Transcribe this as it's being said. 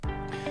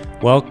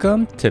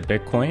Welcome to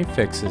Bitcoin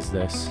Fixes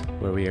This,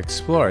 where we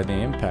explore the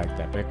impact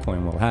that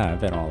Bitcoin will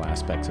have in all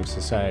aspects of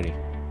society.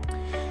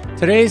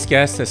 Today's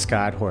guest is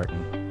Scott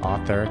Horton,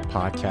 author,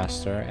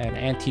 podcaster, and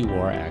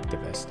anti-war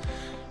activist.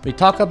 We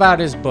talk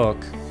about his book,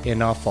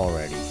 Enough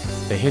Already,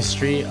 the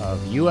history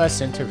of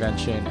U.S.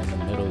 intervention in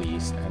the Middle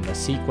East and the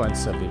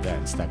sequence of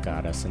events that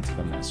got us into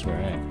the mess we're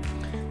in.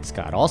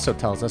 Scott also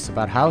tells us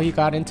about how he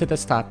got into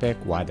this topic,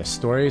 why the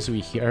stories we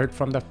heard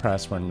from the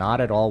press were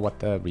not at all what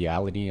the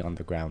reality on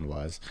the ground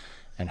was,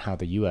 and how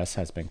the U.S.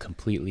 has been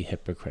completely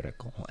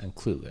hypocritical and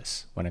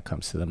clueless when it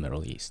comes to the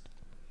Middle East.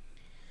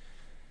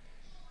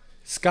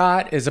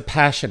 Scott is a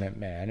passionate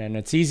man, and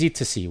it's easy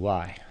to see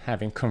why.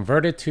 Having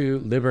converted to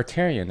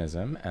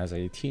libertarianism as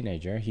a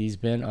teenager, he's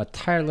been a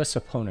tireless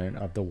opponent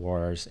of the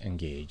wars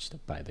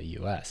engaged by the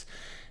U.S.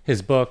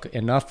 His book,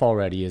 Enough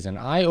Already, is an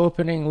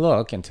eye-opening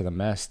look into the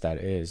mess that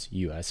is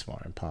U.S.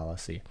 foreign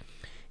policy.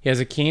 He has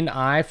a keen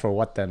eye for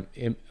what the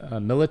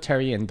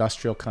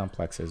military-industrial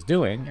complex is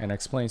doing and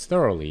explains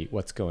thoroughly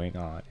what's going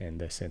on in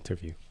this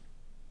interview.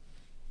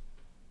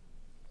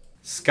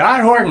 Scott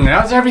Horton,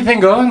 how's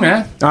everything going,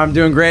 man? I'm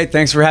doing great.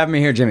 Thanks for having me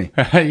here, Jimmy.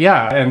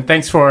 Yeah, and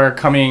thanks for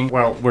coming.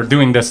 Well, we're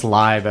doing this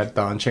live at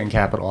the Unchained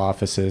Capital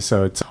offices,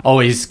 so it's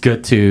always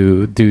good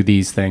to do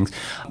these things.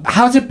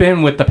 How's it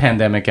been with the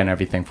pandemic and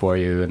everything for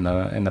you in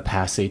the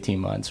past 18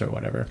 months or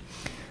whatever?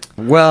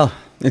 Well,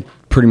 it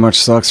pretty much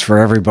sucks for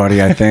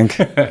everybody, I think.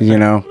 You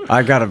know,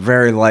 I got a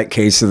very light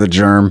case of the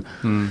germ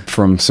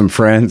from some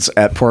friends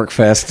at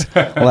PorcFest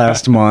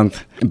last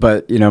month.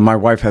 But, you know, my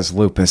wife has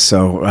lupus,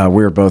 so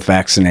we were both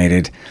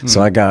vaccinated.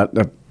 So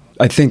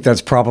I think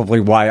that's probably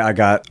why I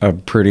got a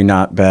pretty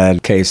not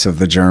bad case of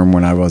the germ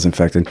when I was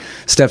infected.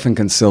 Stefan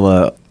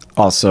Kinsella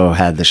also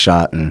had the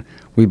shot, and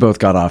we both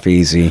got off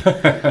easy.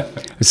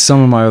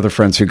 Some of my other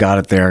friends who got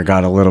it there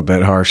got a little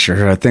bit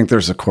harsher. I think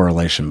there's a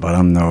correlation, but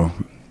I'm no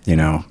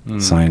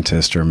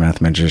scientist or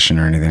mathematician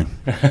or anything.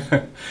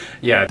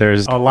 Yeah,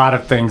 there's a lot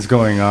of things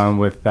going on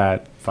with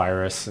that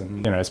virus,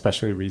 and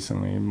especially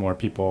recently, more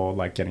people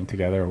like getting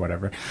together or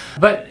whatever.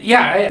 But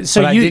yeah,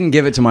 I didn't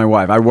give it to my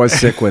wife. I was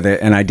sick with it,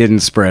 and I didn't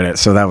spread it,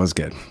 so that was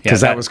good.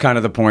 Because that was kind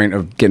of the point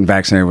of getting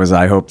vaccinated. Was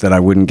I hoped that I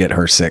wouldn't get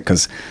her sick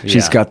because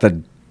she's got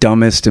the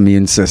dumbest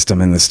immune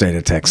system in the state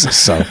of Texas.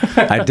 So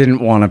I didn't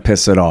want to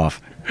piss it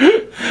off.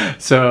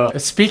 So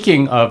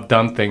speaking of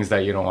dumb things that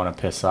you don't want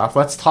to piss off,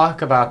 let's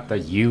talk about the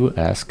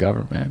U.S.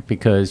 government,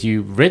 because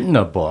you've written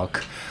a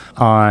book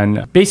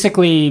on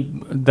basically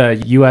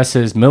the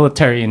U.S.'s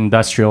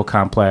military-industrial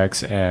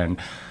complex and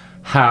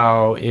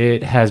how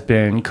it has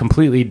been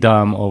completely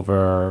dumb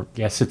over,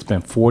 yes, it's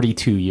been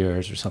 42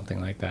 years or something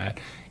like that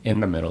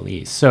in the Middle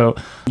East. So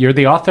you're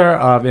the author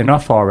of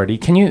Enough Already.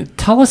 Can you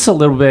tell us a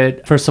little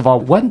bit, first of all,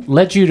 what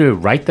led you to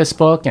write this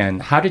book,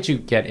 and how did you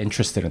get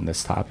interested in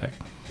this topic?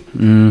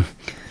 Well,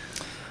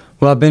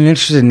 I've been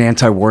interested in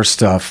anti-war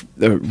stuff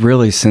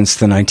really since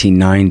the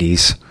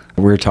 1990s.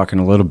 We were talking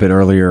a little bit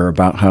earlier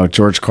about how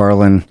George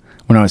Carlin,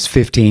 when I was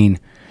 15,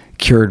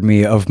 cured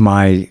me of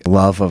my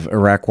love of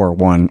Iraq War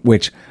I,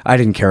 which I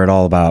didn't care at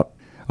all about.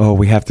 Oh,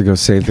 we have to go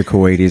save the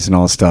Kuwaitis and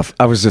all this stuff.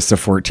 I was just a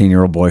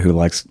 14-year-old boy who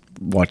likes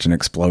watching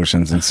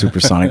explosions and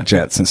supersonic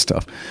jets and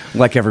stuff,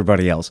 like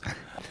everybody else.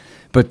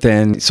 But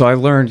then, so I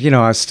learned,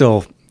 I was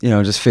still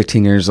just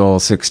 15 years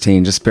old,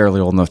 16, just barely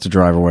old enough to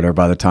drive or whatever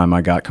by the time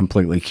I got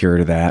completely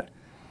cured of that.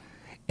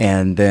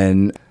 And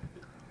then,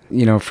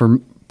 for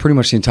pretty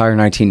much the entire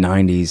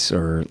 1990s,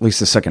 or at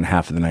least the second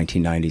half of the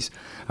 1990s,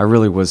 I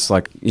really was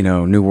like,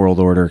 New World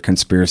Order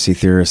conspiracy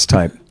theorist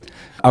type.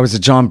 I was a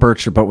John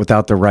Bircher, but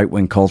without the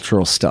right-wing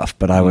cultural stuff.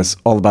 But I was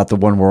all about the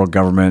one world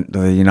government,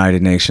 the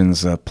United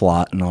Nations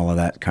plot, and all of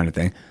that kind of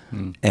thing.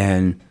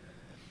 And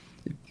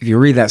if you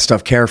read that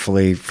stuff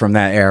carefully from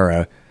that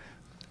era,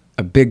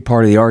 a big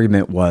part of the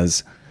argument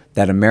was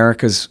that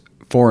America's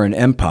foreign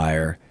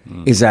empire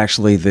is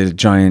actually the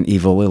giant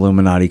evil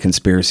Illuminati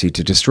conspiracy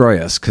to destroy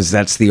us, because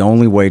that's the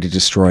only way to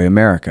destroy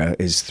America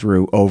is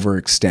through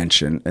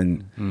overextension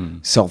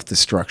and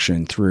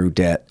self-destruction through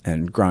debt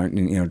and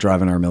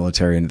driving our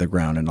military into the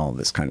ground and all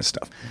this kind of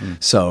stuff.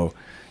 So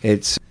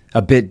it's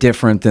a bit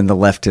different than the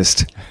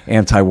leftist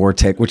anti-war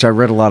take, which I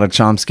read a lot of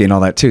Chomsky and all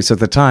that too. So at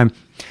the time,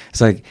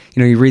 it's like,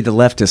 you read the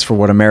leftists for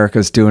what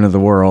America's doing to the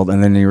world,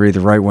 and then you read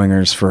the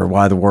right-wingers for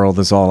why the world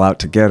is all out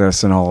to get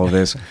us and all of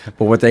this.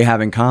 But what they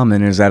have in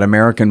common is that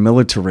American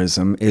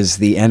militarism is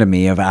the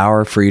enemy of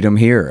our freedom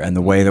here and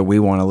the way that we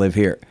want to live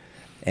here.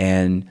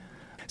 And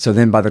so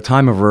then by the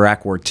time of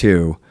Iraq War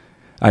II,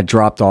 I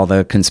dropped all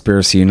the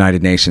conspiracy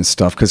United Nations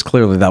stuff because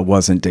clearly that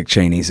wasn't Dick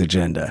Cheney's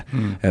agenda.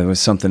 It was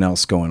something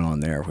else going on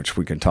there, which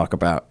we can talk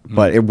about.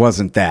 But it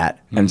wasn't that.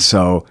 And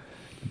so,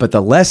 but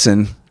the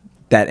lesson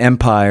that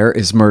empire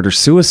is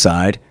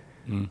murder-suicide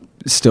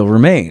still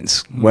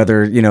remains.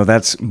 Whether,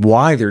 that's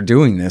why they're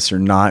doing this or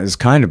not is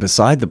kind of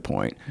beside the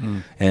point.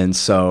 And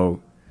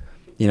so,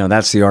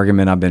 that's the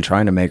argument I've been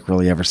trying to make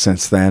really ever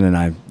since then. And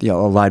I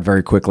allied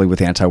very quickly with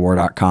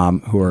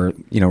antiwar.com, who are,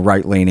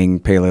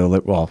 right-leaning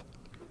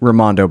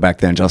Raimondo back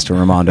then, Justin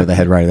Raimondo, the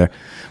head writer there,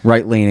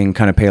 right-leaning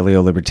kind of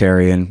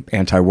paleo-libertarian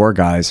anti-war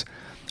guys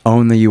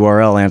own the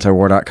URL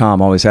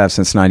antiwar.com, always have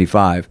since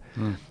 95.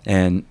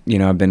 And,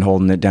 I've been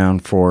holding it down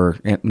for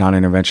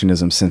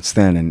non-interventionism since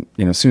then.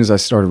 And, as soon as I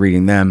started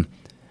reading them,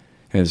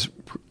 it was,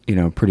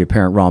 pretty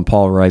apparent Ron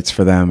Paul writes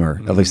for them,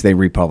 or at least they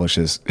republish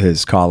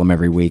his column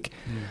every week.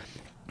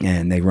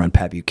 And they run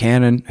Pat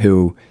Buchanan,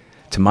 who,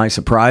 to my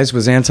surprise,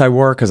 was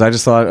anti-war, because I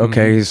just thought,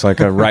 okay, he's like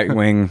a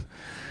right-wing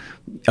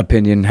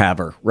opinion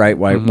haver, right?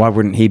 Why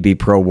wouldn't he be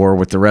pro-war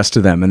with the rest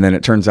of them? And then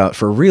it turns out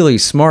for really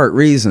smart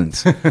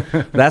reasons.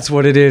 That's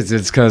what it is.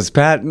 It's because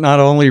Pat not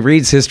only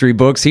reads history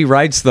books, he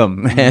writes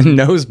them and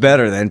knows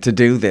better than to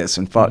do this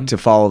and to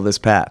follow this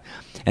path,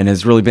 and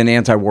has really been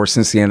anti-war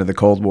since the end of the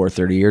Cold War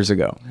 30 years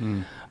ago.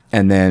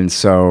 And then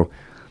so,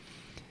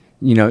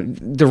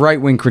 the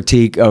right-wing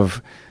critique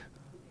of,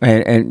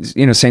 and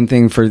same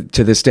thing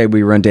to this day.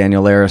 We run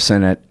Daniel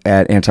Larison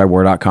at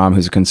antiwar.com,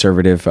 who's a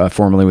conservative,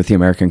 formerly with the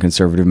American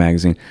Conservative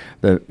magazine.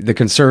 The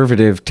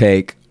conservative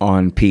take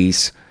on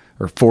peace,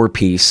 or for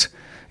peace,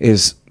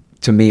 is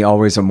to me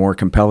always a more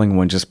compelling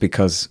one, just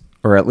because,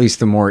 or at least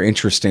the more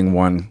interesting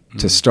one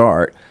to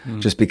start,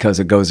 just because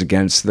it goes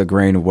against the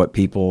grain of what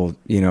people,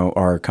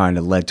 are kind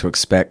of led to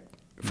expect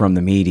from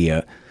the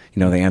media.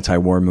 The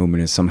anti-war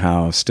movement is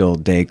somehow still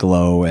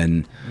Day-Glo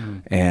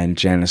and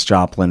Janis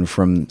Joplin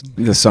from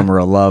The Summer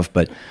of Love,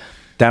 but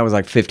that was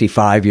like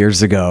 55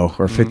 years ago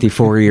or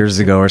 54 years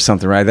ago or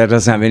something, right? That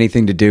doesn't have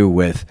anything to do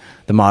with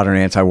the modern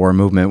anti-war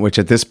movement, which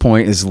at this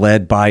point is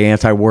led by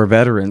anti-war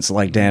veterans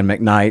like Dan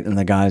McKnight and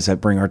the guys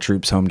that Bring Our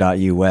Troops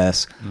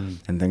Home.us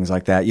and things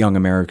like that. Young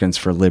Americans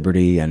for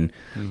Liberty and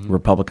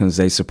Republicans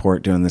they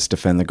support doing this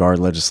Defend the Guard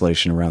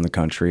legislation around the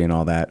country and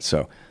all that.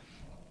 So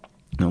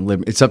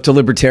it's up to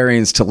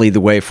libertarians to lead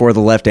the way for the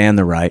left and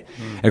the right.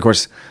 And of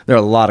course, there are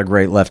a lot of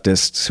great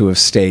leftists who have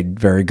stayed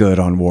very good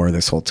on war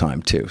this whole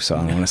time too. So I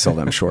don't want to sell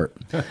them short.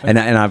 And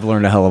I've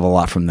learned a hell of a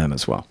lot from them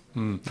as well.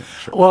 Sure.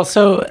 Well,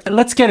 so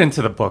let's get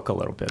into the book a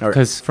little bit,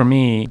 because for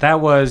me,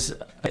 that was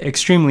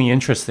extremely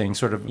interesting.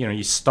 Sort of,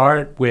 you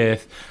start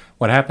with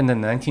what happened in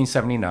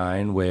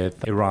 1979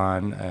 with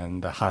Iran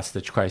and the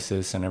hostage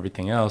crisis and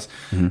everything else.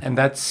 And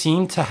that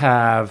seemed to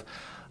have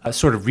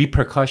sort of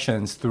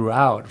repercussions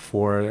throughout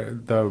for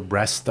the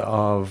rest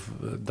of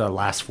the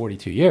last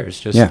 42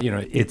 years.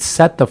 It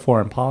set the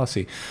foreign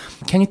policy.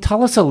 Can you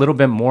tell us a little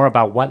bit more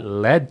about what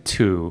led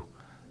to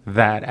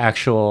that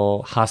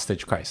actual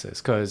hostage crisis?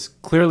 Because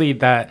clearly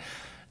that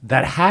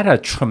had a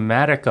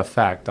traumatic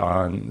effect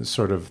on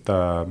sort of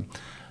the,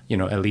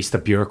 at least the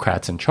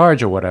bureaucrats in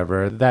charge or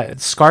whatever. That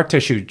scar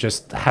tissue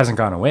just hasn't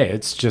gone away.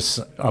 It's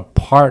just a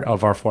part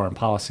of our foreign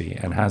policy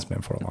and has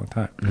been for a long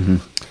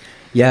time.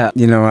 Yeah,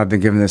 I've been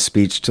giving this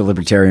speech to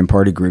Libertarian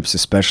Party groups,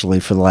 especially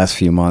for the last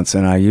few months,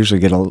 and I usually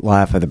get a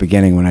laugh at the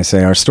beginning when I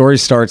say our story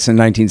starts in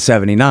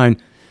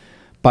 1979,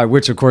 by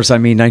which, of course, I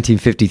mean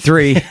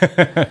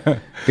 1953,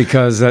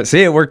 because,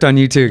 see, it worked on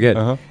you too.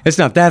 Good. It's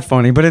not that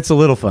funny, but it's a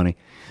little funny,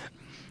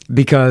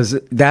 because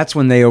that's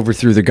when they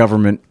overthrew the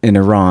government in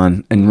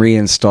Iran and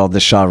reinstalled the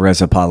Shah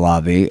Reza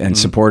Pahlavi and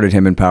supported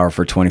him in power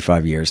for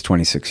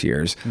 26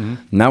 years.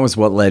 And that was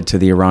what led to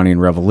the Iranian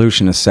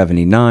Revolution of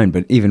 79.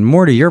 But even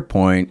more to your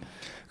point,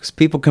 because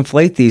people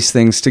conflate these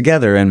things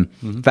together. And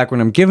in fact,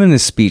 when I'm giving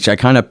this speech, I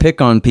kind of pick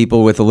on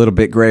people with a little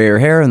bit grayer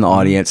hair in the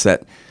audience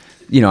that,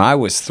 I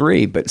was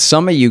 3, but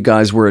some of you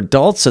guys were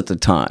adults at the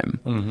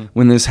time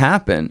when this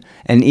happened.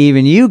 And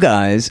even you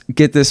guys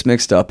get this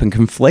mixed up and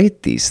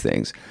conflate these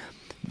things.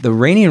 The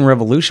Iranian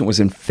Revolution was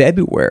in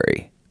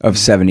February of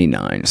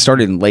 79. It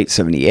started in late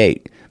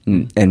 78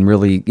 and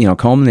really,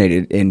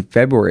 culminated in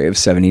February of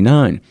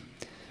 79.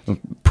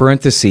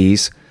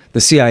 Parentheses, the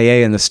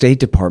CIA and the State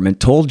Department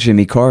told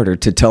Jimmy Carter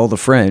to tell the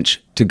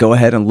French to go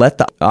ahead and let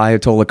the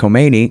Ayatollah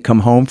Khomeini come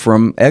home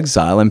from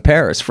exile in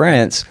Paris,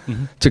 France,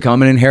 to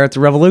come and inherit the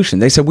revolution.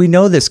 They said, we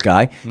know this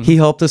guy. He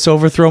helped us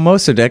overthrow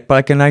Mossadegh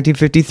back in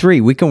 1953.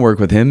 We can work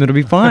with him. It'll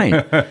be fine.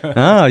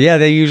 Oh, yeah,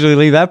 they usually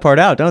leave that part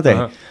out, don't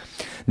they?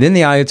 Then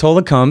the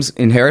Ayatollah comes,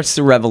 inherits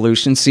the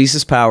revolution,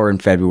 seizes power in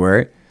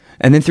February,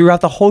 and then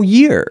throughout the whole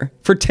year,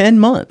 for 10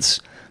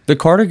 months, the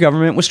Carter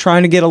government was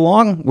trying to get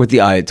along with the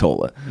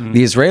Ayatollah.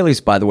 The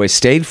Israelis, by the way,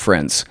 stayed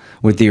friends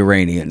with the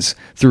Iranians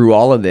through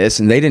all of this,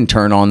 and they didn't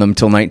turn on them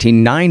until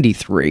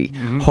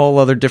 1993. Whole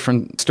other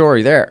different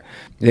story there.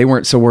 They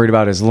weren't so worried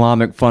about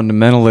Islamic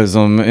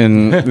fundamentalism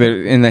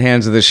in the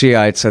hands of the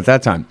Shiites at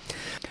that time.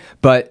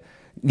 But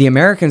the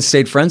Americans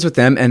stayed friends with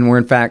them and were,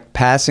 in fact,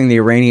 passing the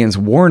Iranians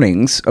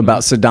warnings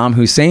about Saddam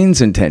Hussein's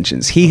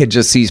intentions. He had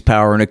just seized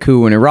power in a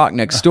coup in Iraq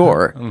next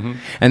door.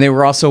 And they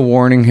were also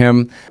warning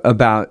him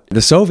about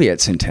the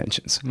Soviets'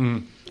 intentions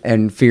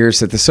and fears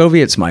that the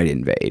Soviets might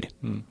invade.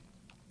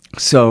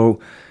 So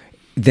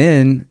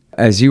then,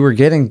 as you were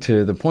getting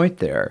to the point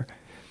there,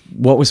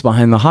 what was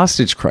behind the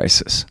hostage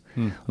crisis?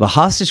 The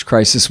hostage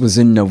crisis was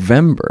in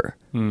November,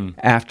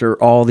 after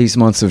all these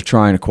months of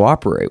trying to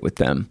cooperate with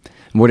them.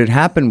 What had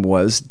happened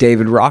was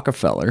David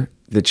Rockefeller,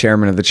 the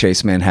chairman of the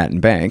Chase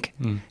Manhattan Bank,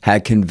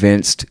 had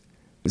convinced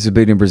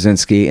Zbigniew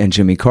Brzezinski and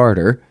Jimmy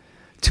Carter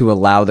to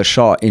allow the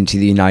Shah into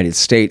the United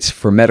States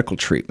for medical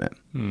treatment.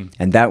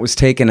 And that was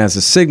taken as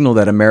a signal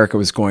that America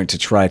was going to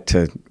try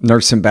to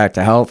nurse him back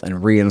to health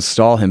and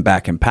reinstall him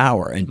back in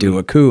power and do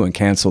a coup and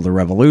cancel the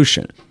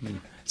revolution.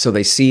 So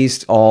they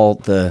seized all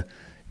the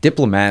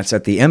diplomats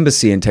at the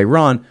embassy in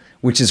Tehran,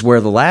 which is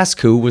where the last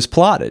coup was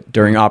plotted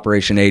during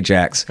Operation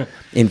Ajax in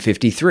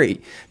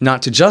 1953.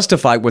 Not to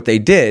justify what they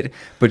did,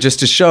 but just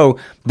to show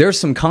there's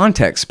some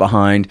context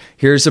behind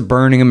here's a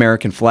burning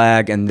American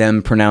flag and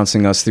them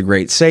pronouncing us the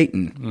great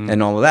Satan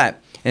and all of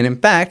that. And in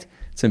fact,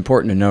 it's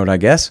important to note, I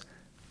guess,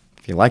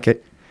 if you like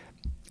it,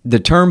 the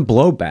term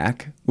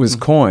blowback was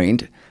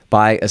coined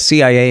by a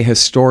CIA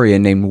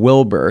historian named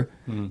Wilbur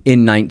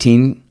in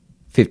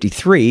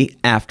 1953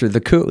 after the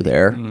coup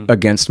there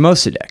against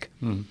Mossadegh.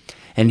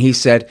 And he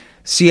said,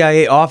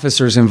 CIA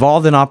officers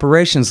involved in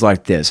operations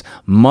like this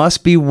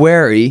must be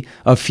wary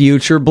of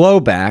future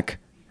blowback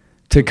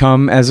to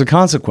come as a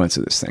consequence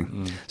of this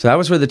thing. So that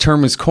was where the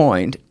term was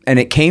coined, and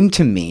it came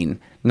to mean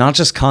not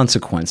just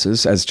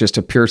consequences as just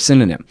a pure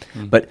synonym,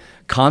 but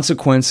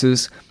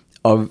consequences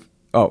of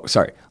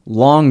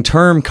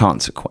long-term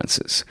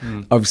consequences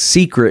of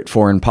secret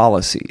foreign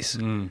policies,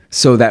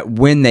 so that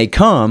when they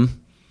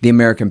come, the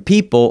American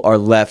people are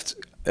left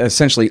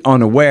essentially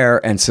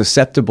unaware and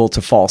susceptible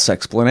to false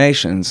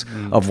explanations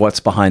of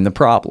what's behind the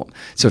problem.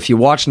 So if you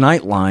watch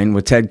Nightline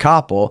with Ted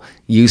Koppel,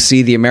 you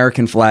see the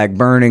American flag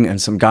burning and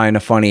some guy in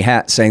a funny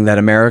hat saying that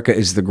America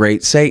is the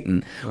great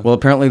Satan. Well,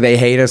 apparently they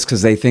hate us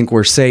because they think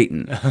we're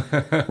Satan,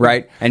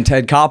 right? And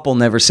Ted Koppel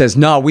never says,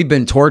 no, we've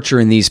been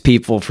torturing these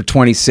people for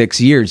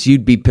 26 years.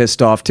 You'd be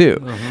pissed off too.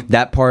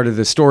 That part of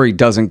the story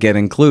doesn't get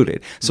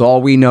included. So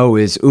all we know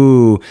is,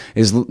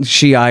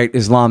 Shiite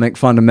Islamic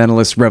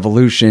fundamentalist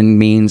revolution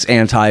means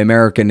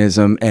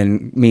anti-Americanism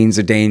and means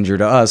a danger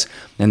to us.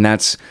 And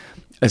that's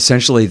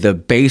essentially the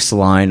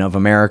baseline of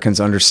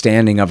Americans'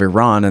 understanding of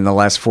Iran in the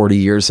last 40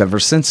 years ever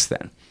since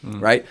then,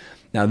 right?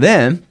 Now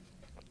then,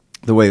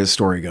 the way the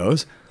story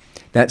goes,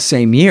 that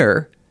same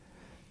year,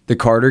 the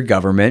Carter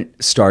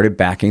government started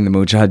backing the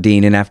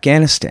Mujahideen in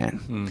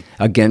Afghanistan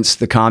against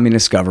the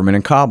communist government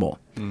in Kabul.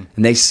 And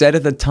they said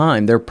at the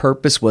time their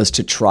purpose was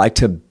to try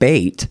to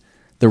bait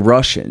the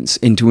Russians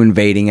into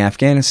invading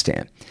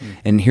Afghanistan.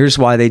 And here's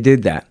why they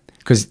did that.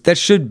 Because that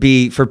should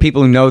be, for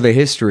people who know the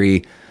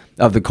history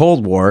of the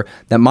Cold War,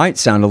 that might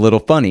sound a little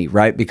funny,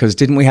 right? Because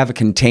didn't we have a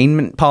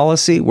containment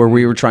policy where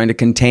we were trying to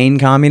contain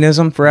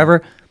communism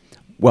forever?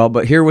 Well,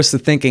 but here was the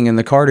thinking in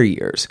the Carter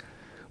years,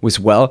 was,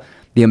 well,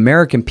 the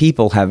American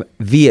people have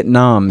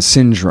Vietnam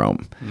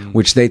syndrome,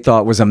 which they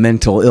thought was a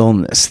mental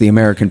illness, the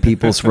American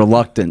people's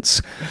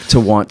reluctance to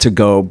want to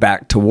go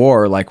back to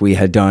war like we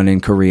had done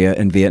in Korea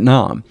and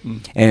Vietnam.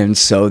 And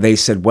so they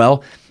said,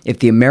 well, if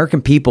the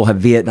American people have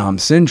Vietnam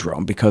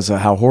syndrome because of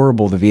how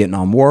horrible the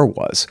Vietnam War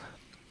was,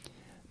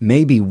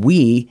 maybe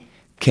we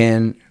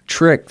can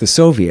trick the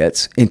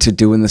Soviets into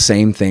doing the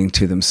same thing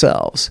to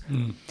themselves.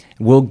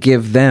 We'll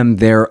give them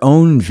their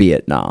own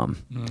Vietnam.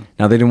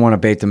 Now, they didn't want to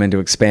bait them into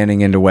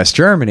expanding into West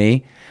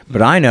Germany,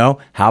 but I know,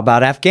 how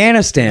about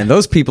Afghanistan?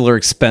 Those people are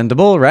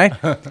expendable, right?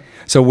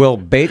 So we'll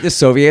bait the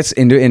Soviets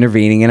into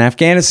intervening in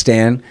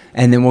Afghanistan,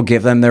 and then we'll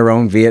give them their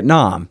own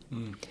Vietnam.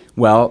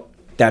 Well,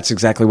 that's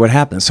exactly what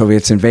happened. The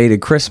Soviets invaded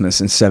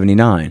Christmas in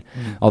 1979.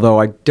 Although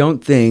I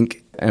don't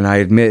think, and I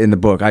admit in the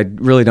book, I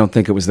really don't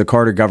think it was the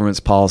Carter government's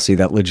policy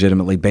that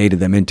legitimately baited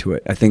them into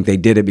it. I think they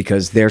did it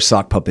because their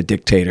sock puppet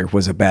dictator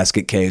was a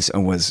basket case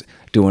and was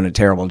doing a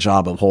terrible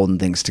job of holding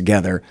things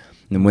together.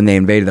 And when they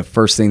invaded, the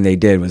first thing they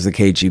did was the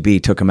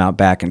KGB took him out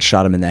back and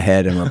shot him in the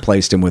head and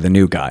replaced him with a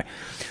new guy.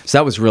 So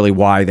that was really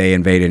why they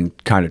invaded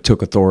and kind of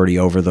took authority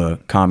over the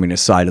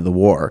communist side of the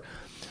war.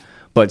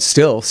 But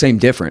still, same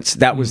difference.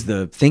 That was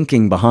the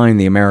thinking behind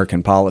the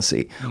American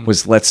policy,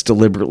 was let's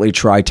deliberately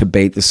try to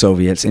bait the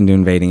Soviets into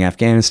invading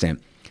Afghanistan.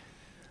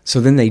 So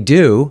then they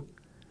do,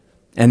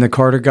 and the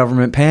Carter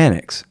government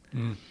panics.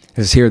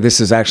 Because here, this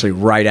is actually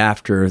right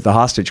after the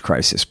hostage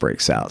crisis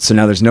breaks out. So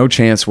now there's no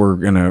chance we're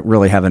going to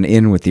really have an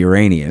in with the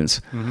Iranians.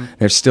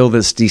 There's still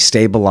this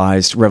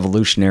destabilized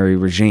revolutionary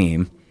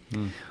regime.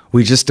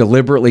 We just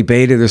deliberately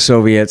baited the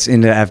Soviets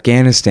into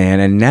Afghanistan,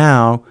 and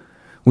now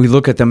we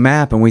look at the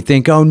map and we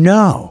think, oh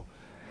no,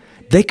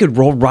 they could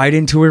roll right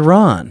into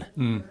Iran.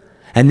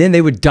 And then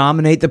they would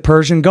dominate the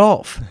Persian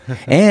Gulf.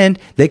 And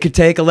they could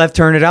take a left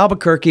turn at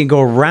Albuquerque and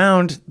go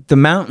around the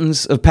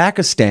mountains of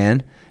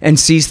Pakistan and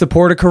seize the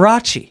port of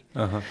Karachi.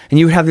 And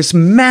you would have this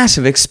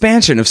massive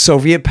expansion of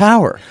Soviet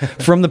power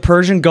from the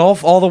Persian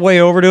Gulf all the way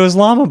over to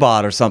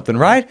Islamabad or something,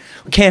 right?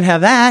 We can't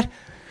have that.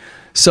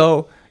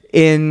 So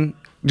in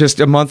just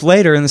a month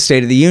later, in the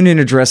State of the Union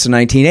address in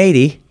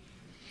 1980,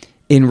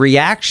 in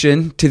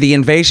reaction to the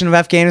invasion of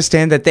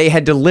Afghanistan that they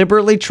had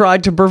deliberately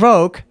tried to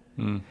provoke,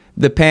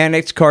 the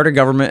panicked Carter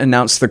government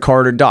announced the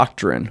Carter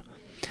Doctrine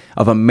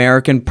of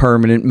American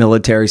permanent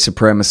military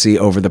supremacy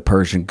over the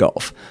Persian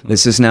Gulf.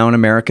 This is now an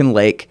American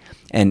lake,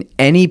 and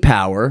any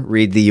power,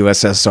 read the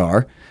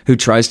USSR, who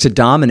tries to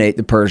dominate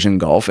the Persian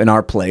Gulf in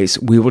our place,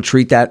 we will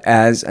treat that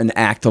as an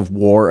act of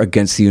war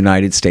against the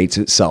United States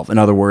itself. In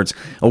other words,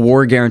 a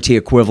war guarantee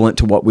equivalent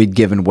to what we'd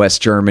given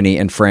West Germany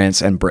and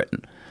France and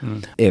Britain.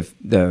 If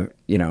the,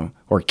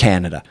 or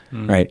Canada,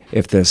 right?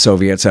 If the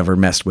Soviets ever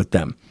messed with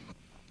them.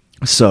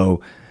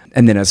 So,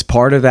 and then as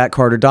part of that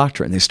Carter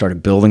Doctrine, they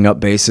started building up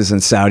bases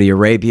in Saudi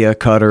Arabia,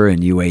 Qatar,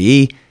 and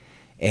UAE,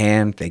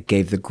 and they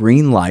gave the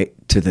green light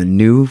to the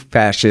new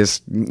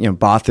fascist,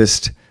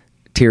 Ba'athist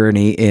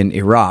tyranny in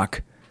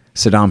Iraq,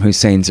 Saddam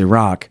Hussein's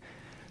Iraq,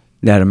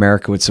 that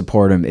America would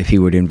support him if he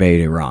would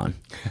invade Iran.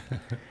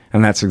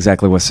 And that's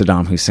exactly what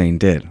Saddam Hussein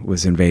did,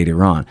 was invade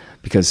Iran.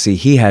 Because, see,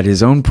 he had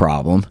his own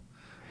problem.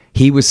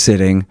 He was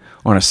sitting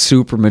on a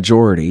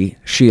supermajority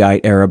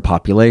Shiite Arab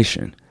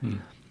population.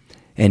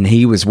 And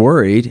he was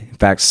worried. In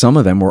fact, some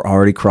of them were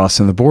already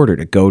crossing the border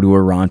to go to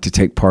Iran to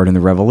take part in the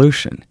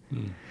revolution.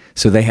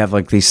 So they have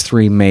like these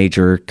three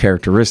major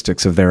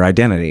characteristics of their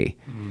identity.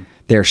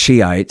 They're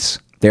Shiites,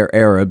 they're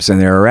Arabs,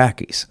 and they're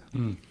Iraqis.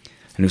 And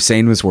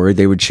Hussein was worried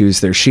they would choose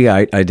their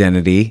Shiite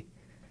identity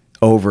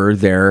over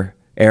their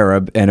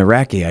Arab and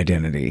Iraqi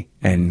identity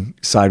and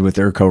side with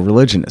their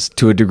co-religionists.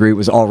 To a degree, it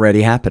was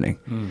already happening.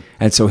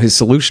 And so his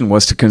solution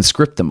was to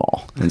conscript them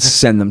all and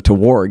send them to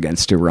war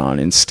against Iran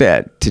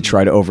instead to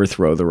try to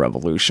overthrow the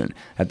revolution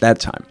at that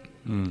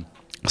time.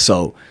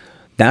 So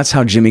that's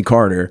how Jimmy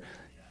Carter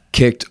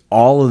kicked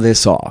all of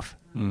this off,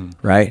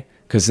 right?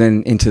 Because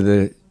then into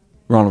the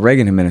Ronald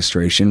Reagan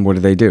administration, what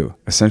did they do?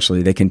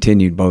 Essentially, they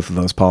continued both of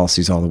those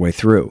policies all the way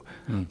through.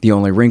 The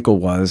only wrinkle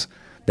was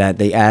that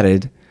they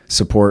added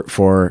support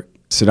for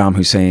Saddam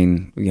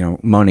Hussein,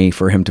 money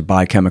for him to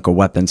buy chemical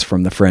weapons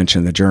from the French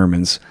and the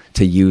Germans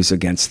to use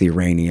against the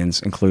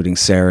Iranians, including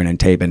sarin and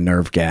Tabun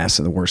nerve gas,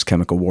 and the worst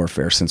chemical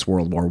warfare since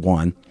World War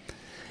I.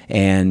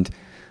 And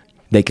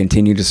they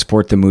continue to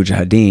support the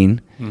Mujahideen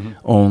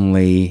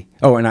only.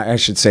 Oh, and I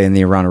should say in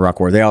the Iran-Iraq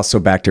war, they also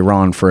backed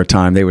Iran for a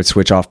time. They would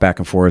switch off back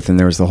and forth, and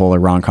there was the whole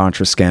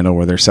Iran-Contra scandal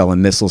where they're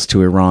selling missiles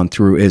to Iran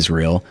through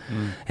Israel.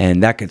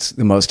 And that gets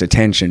the most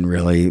attention,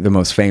 really, the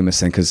most famous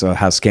thing, because of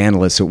how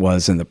scandalous it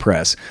was in the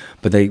press.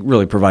 But they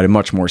really provided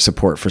much more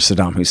support for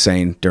Saddam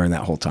Hussein during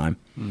that whole time.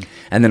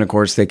 And then, of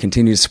course, they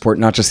continue to support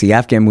not just the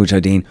Afghan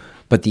Mujahideen,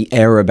 but the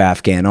Arab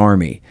Afghan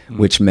army,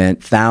 which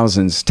meant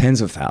thousands, tens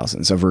of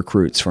thousands of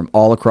recruits from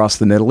all across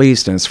the Middle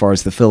East and as far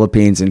as the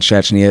Philippines and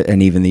Chechnya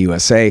and even the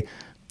USA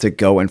to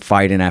go and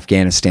fight in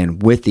Afghanistan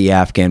with the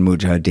Afghan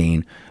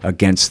Mujahideen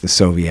against the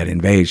Soviet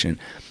invasion.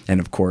 And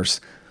of course,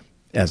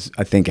 as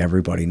I think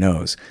everybody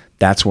knows,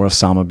 that's where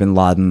Osama bin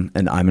Laden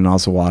and Ayman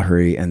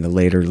al-Zawahiri and the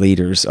later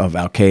leaders of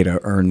al-Qaeda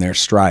earned their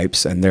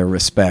stripes and their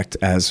respect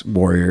as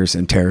warriors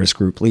and terrorist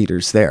group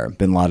leaders there.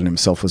 Bin Laden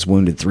himself was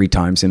wounded 3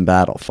 times in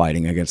battle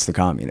fighting against the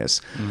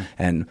communists.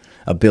 And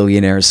a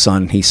billionaire's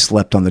son, he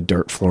slept on the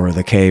dirt floor of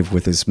the cave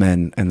with his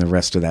men and the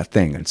rest of that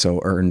thing. And so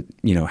earned,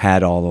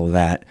 had all of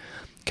that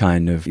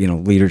kind of,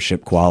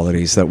 leadership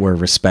qualities that were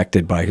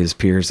respected by his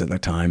peers at the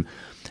time.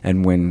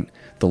 And when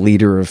the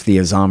leader of the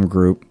Azam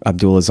group,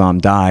 Abdul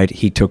Azam, died,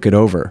 he took it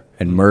over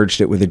and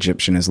merged it with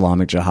Egyptian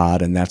Islamic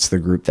Jihad, and that's the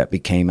group that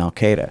became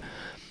Al-Qaeda.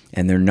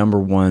 And their number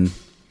one,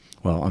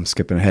 well, I'm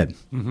skipping ahead.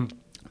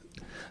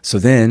 So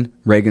then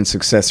Reagan's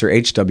successor,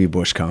 H.W.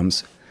 Bush,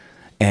 comes,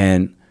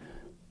 and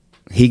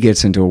he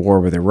gets into a war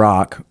with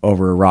Iraq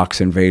over Iraq's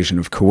invasion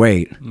of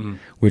Kuwait,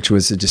 which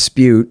was a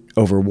dispute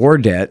over war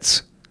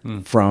debts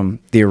from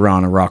the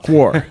Iran-Iraq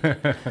war,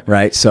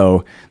 right?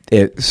 So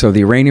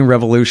the Iranian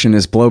Revolution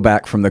is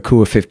blowback from the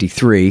coup of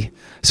 53.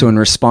 So in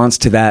response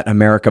to that,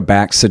 America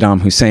backs Saddam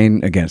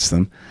Hussein against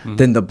them.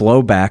 Then the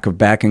blowback of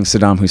backing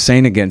Saddam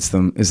Hussein against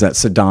them is that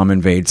Saddam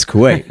invades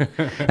Kuwait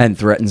and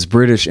threatens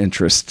British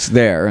interests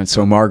there. And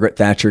so Margaret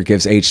Thatcher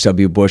gives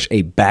H.W. Bush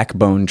a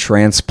backbone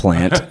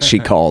transplant, she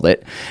called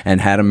it,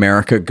 and had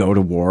America go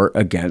to war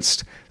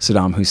against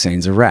Saddam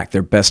Hussein's Iraq.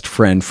 Their best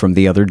friend from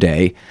the other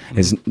day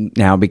is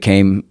now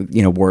became,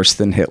 worse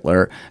than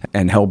Hitler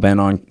and hell-bent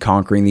on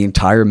conquering the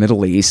entire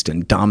Middle East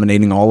and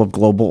dominating all of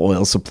global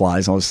oil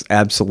supplies, all this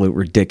absolute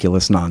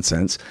ridiculous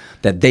nonsense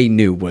that they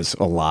knew was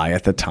a lie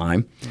at the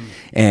time.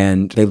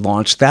 And they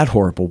launched that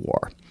horrible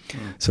war.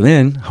 So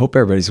then, hope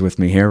everybody's with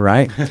me here,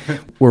 right?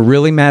 We're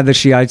really mad the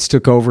Shiites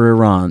took over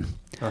Iran.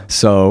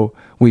 So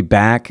we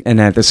back,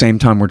 and at the same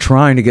time, we're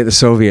trying to get the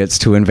Soviets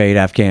to invade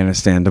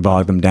Afghanistan to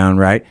bog them down,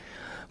 right?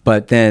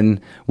 But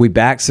then we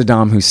back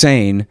Saddam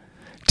Hussein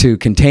to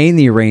contain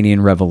the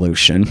Iranian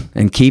Revolution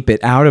and keep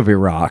it out of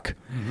Iraq.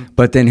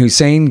 But then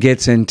Hussein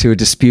gets into a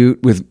dispute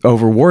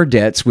over war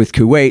debts with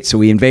Kuwait, so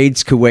he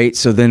invades Kuwait,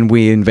 so then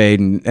we invade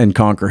and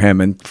conquer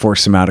him and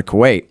force him out of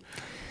Kuwait.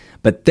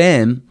 But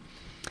then,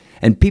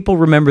 and people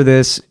remember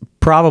this,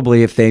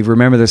 probably if they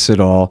remember this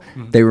at all,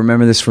 they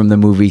remember this from the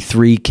movie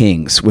Three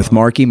Kings with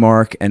Marky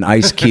Mark and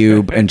Ice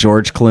Cube and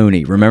George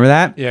Clooney. Remember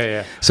that?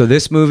 Yeah. So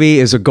this movie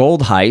is a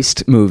gold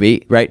heist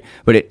movie, right?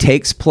 But it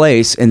takes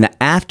place in the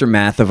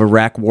aftermath of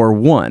Iraq War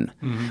I,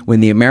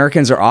 when the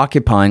Americans are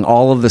occupying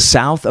all of the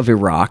south of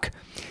Iraq,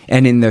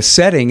 And in the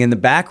setting, in the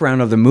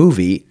background of the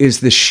movie, is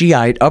the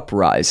Shiite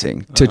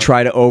uprising to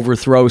try to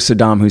overthrow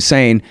Saddam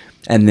Hussein.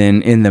 And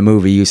then in the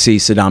movie, you see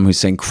Saddam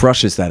Hussein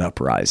crushes that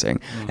uprising.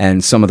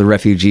 And some of the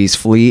refugees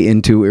flee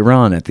into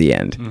Iran at the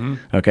end.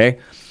 Okay?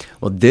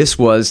 Well, this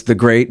was the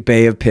Great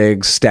Bay of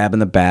Pigs stab in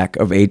the back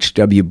of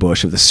H.W.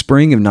 Bush of the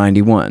spring of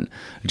 91.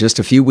 Just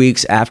a few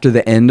weeks after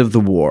the end of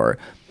the war,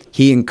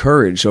 he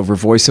encouraged over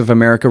Voice of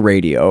America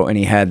radio, and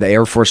he had the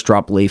Air Force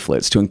drop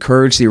leaflets to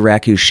encourage the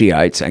Iraqi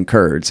Shiites and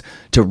Kurds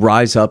to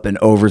rise up and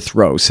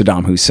overthrow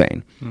Saddam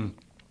Hussein.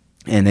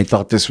 And they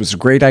thought this was a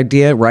great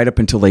idea right up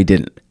until they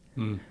didn't.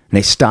 And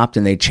they stopped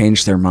and they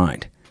changed their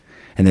mind.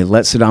 And they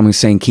let Saddam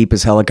Hussein keep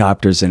his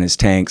helicopters and his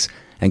tanks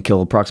and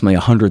kill approximately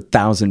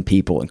 100,000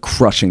 people in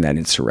crushing that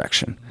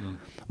insurrection.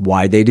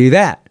 Why'd they do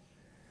that?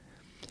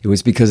 It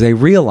was because they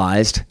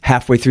realized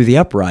halfway through the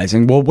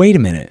uprising, well, wait a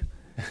minute.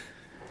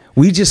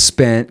 We just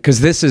spent,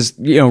 because this is,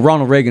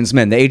 Ronald Reagan's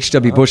men, the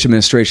H.W. Bush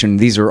administration,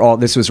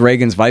 this was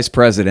Reagan's vice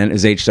president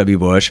is H.W.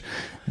 Bush.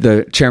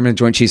 The chairman of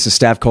Joint Chiefs of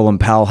Staff, Colin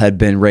Powell, had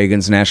been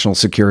Reagan's national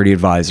security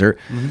advisor.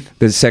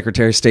 The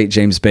Secretary of State,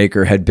 James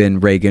Baker, had been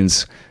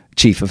Reagan's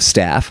chief of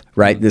staff,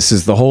 right? This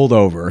is the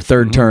holdover,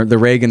 third term, the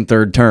Reagan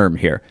third term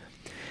here.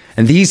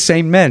 And these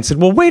same men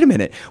said, well, wait a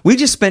minute. We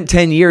just spent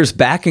 10 years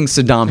backing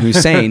Saddam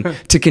Hussein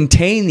to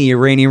contain the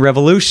Iranian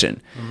Revolution.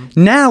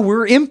 Now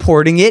we're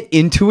importing it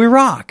into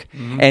Iraq.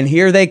 And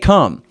here they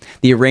come.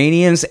 The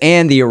Iranians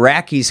and the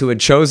Iraqis who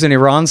had chosen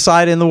Iran's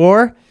side in the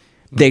war,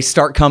 they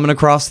start coming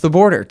across the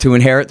border to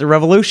inherit the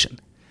revolution.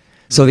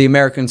 So the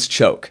Americans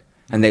choke,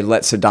 and they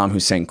let Saddam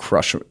Hussein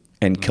crush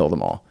and kill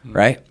them all,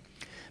 right?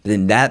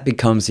 Then that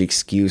becomes the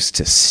excuse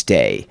to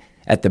stay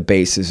at the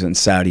bases in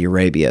Saudi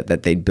Arabia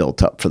that they'd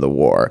built up for the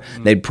war.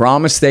 They'd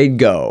promised they'd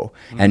go,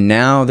 and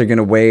now they're going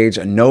to wage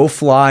a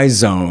no-fly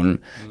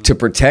zone to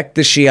protect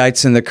the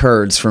Shiites and the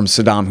Kurds from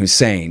Saddam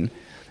Hussein,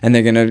 and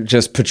they're going to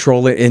just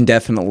patrol it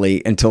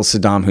indefinitely until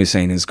Saddam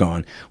Hussein is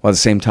gone, while at the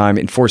same time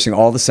enforcing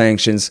all the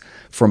sanctions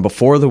from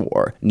before the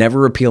war, never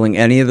repealing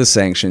any of the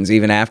sanctions,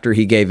 even after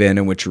he gave in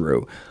and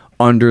withdrew,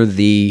 under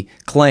the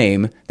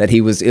claim that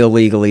he was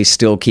illegally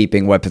still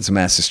keeping weapons of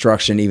mass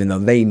destruction, even though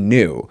they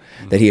knew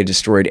that he had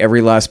destroyed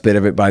every last bit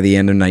of it by the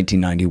end of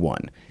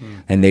 1991.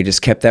 And they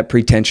just kept that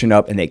pretension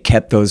up, and they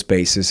kept those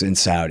bases in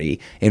Saudi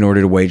in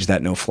order to wage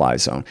that no-fly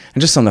zone.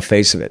 And just on the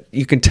face of it,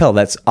 you can tell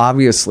that's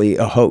obviously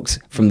a hoax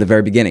from the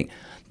very beginning.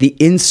 The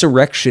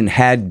insurrection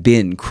had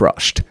been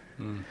crushed.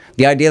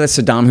 The idea that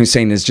Saddam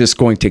Hussein is just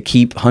going to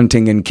keep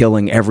hunting and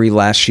killing every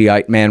last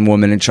Shiite man,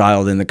 woman, and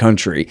child in the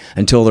country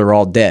until they're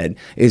all dead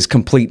is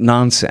complete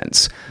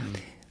nonsense.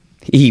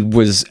 He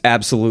was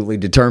absolutely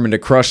determined to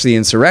crush the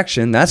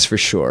insurrection, that's for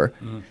sure.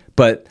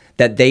 But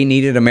that they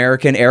needed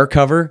American air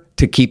cover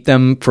to keep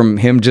them from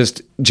him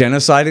just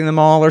genociding them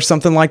all or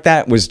something like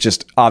that was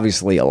just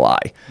obviously a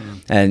lie.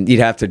 And you'd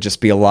have to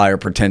just be a liar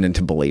pretending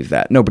to believe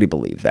that. Nobody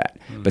believed that.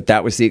 But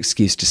that was the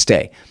excuse to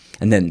stay.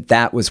 And then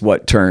that was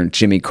what turned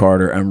Jimmy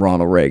Carter and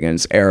Ronald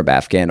Reagan's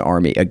Arab-Afghan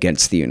army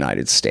against the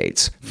United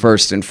States.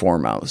 First and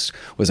foremost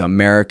was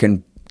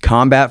American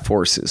combat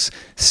forces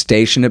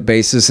stationed at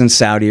bases in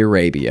Saudi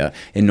Arabia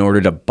in order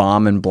to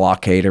bomb and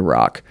blockade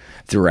Iraq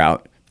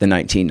throughout the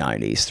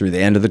 1990s, through the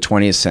end of the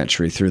 20th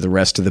century, through the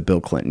rest of the Bill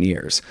Clinton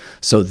years.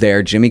 So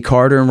there, Jimmy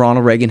Carter and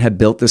Ronald Reagan had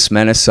built this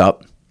menace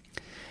up.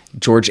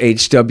 George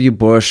H.W.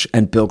 Bush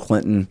and Bill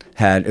Clinton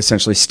had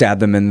essentially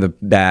stabbed them in the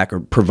back or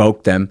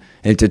provoked them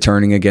into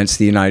turning against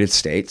the United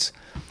States.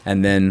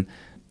 And then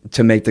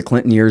to make the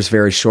Clinton years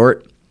very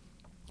short,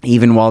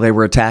 even while they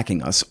were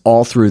attacking us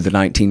all through the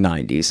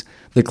 1990s,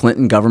 the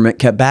Clinton government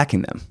kept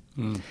backing them.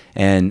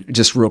 And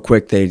just real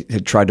quick, they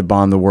had tried to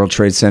bomb the World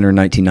Trade Center in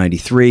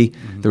 1993.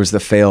 There was the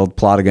failed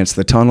plot against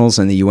the tunnels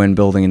and the UN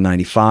building in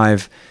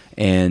 95,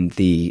 and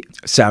the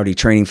Saudi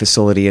training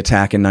facility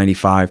attack in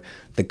 95.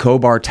 The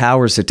Khobar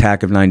Towers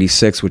attack of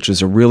 96, which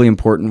was a really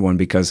important one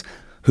because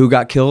who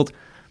got killed?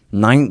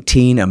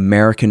 19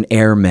 American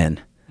airmen,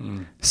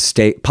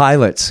 state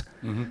pilots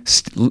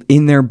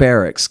in their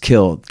barracks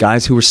killed,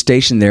 guys who were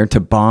stationed there to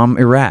bomb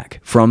Iraq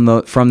from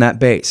that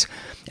base.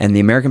 And the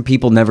American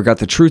people never got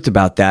the truth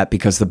about that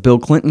because the Bill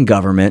Clinton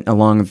government,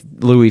 along with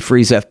Louis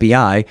Freeh's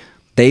FBI,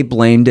 they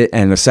blamed it,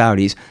 and the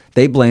Saudis,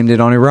 they blamed it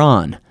on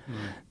Iran.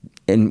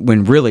 And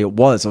when really it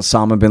was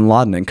Osama bin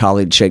Laden and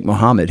Khalid Sheikh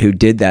Mohammed who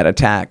did that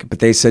attack. But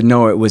they said,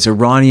 no, it was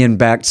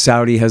Iranian-backed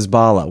Saudi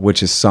Hezbollah,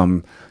 which is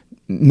some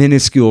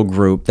minuscule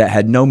group that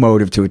had no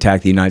motive to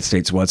attack the United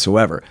States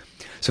whatsoever.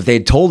 So if they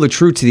had told the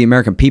truth to the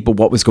American people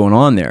what was going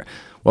on there,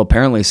 well,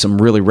 apparently some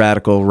really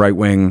radical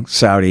right-wing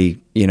Saudi,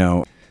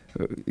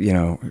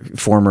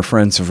 former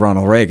friends of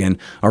Ronald Reagan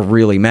are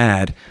really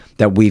mad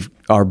that we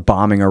are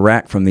bombing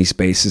Iraq from these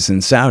bases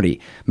in Saudi.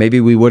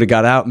 Maybe we would have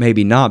got out,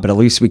 maybe not, but at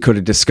least we could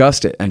have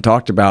discussed it and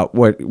talked about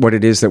what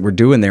it is that we're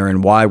doing there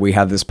and why we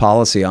have this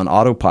policy on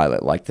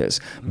autopilot like this,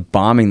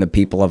 bombing the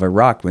people of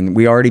Iraq when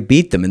we already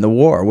beat them in the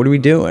war. What are we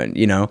doing?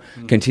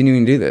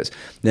 Continuing to do this.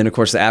 Then, of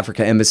course, the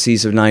Africa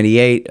embassies of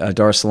 98,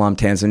 Dar es Salaam,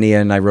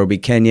 Tanzania, Nairobi,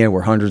 Kenya,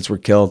 where hundreds were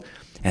killed.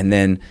 And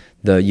then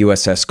the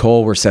USS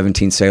Cole, where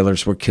 17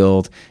 sailors were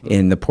killed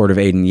in the port of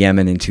Aden,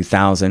 Yemen in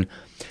 2000.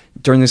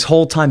 During this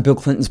whole time, Bill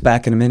Clinton's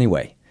backing him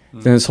anyway.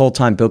 During this whole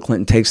time, Bill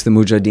Clinton takes the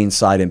Mujahideen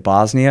side in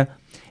Bosnia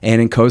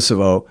and in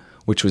Kosovo,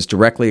 which was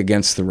directly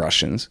against the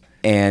Russians,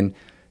 and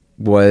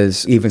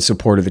was even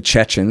supported the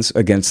Chechens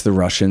against the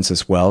Russians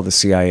as well. The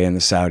CIA and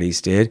the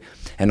Saudis did,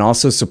 and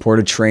also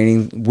supported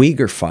training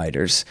Uyghur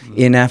fighters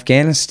in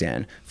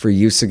Afghanistan for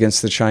use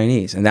against the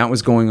Chinese. And that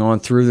was going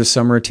on through the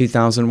summer of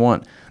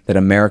 2001, that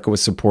America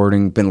was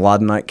supporting bin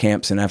Ladenite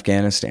camps in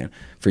Afghanistan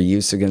for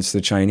use against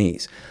the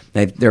Chinese.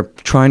 They're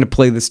trying to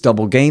play this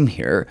double game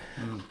here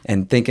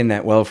and thinking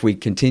that, well, if we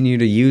continue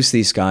to use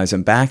these guys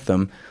and back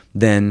them,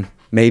 then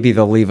maybe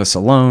they'll leave us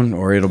alone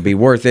or it'll be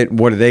worth it.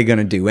 What are they going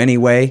to do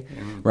anyway?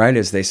 Right?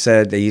 As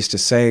they used to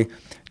say,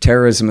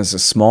 terrorism is a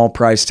small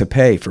price to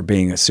pay for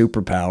being a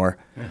superpower.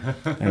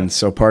 And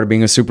so part of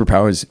being a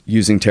superpower is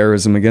using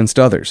terrorism against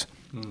others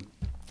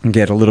and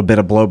get a little bit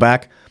of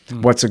blowback.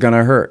 What's it going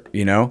to hurt,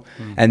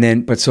 And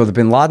then, so the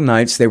bin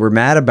Ladenites, they were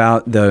mad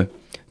about the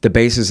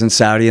bases in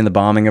Saudi and the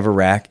bombing of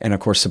Iraq, and of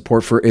course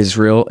support for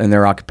Israel and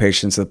their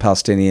occupations of the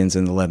Palestinians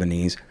and the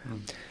Lebanese,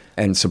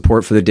 and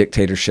support for the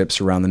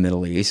dictatorships around the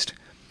Middle East.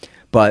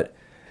 But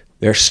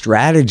their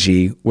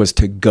strategy was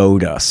to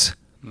goad us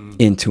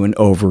into an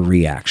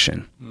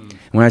overreaction.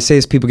 When I say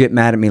this, people get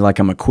mad at me like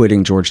I'm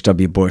acquitting George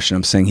W. Bush, and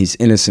I'm saying he's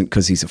innocent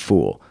because he's a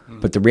fool.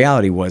 But the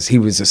reality was he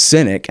was a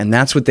cynic, and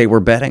that's what they were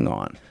betting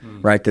on,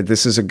 right? That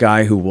this is a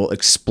guy who will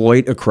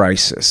exploit a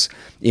crisis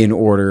in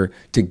order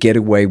to get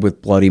away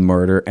with bloody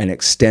murder and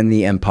extend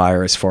the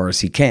empire as far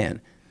as he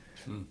can.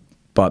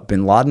 But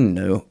bin Laden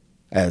knew,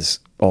 as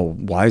all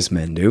wise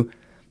men do,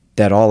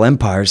 that all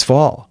empires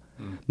fall.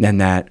 And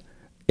that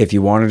if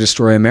you want to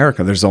destroy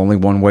America, there's only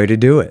one way to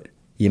do it.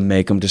 You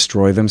make them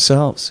destroy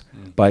themselves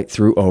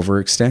through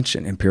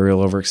overextension,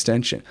 imperial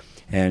overextension.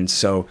 And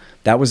so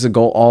that was the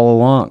goal all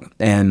along.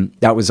 And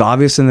that was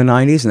obvious in the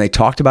 90s, and they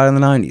talked about it in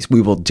the 90s.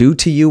 We will do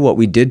to you what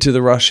we did to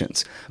the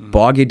Russians,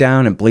 bog you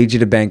down and bleed you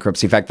to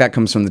bankruptcy. In fact, that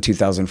comes from the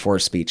 2004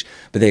 speech.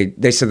 But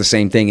they said the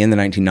same thing in the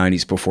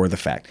 1990s before the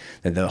fact,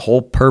 that the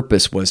whole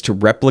purpose was to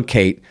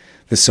replicate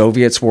the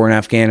Soviets' war in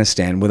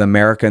Afghanistan with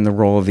America in the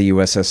role of the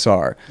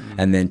USSR,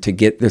 and then to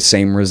get the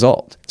same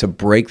result, to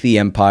break the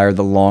empire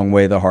the long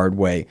way, the hard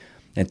way,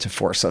 and to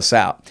force us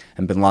out.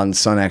 And bin Laden's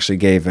son actually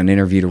gave an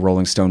interview to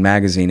Rolling Stone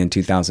magazine in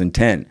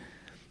 2010,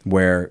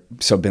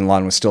 so bin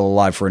Laden was still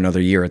alive for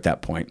another year at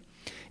that point.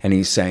 And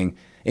he's saying,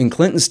 in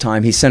Clinton's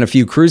time, he sent a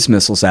few cruise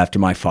missiles after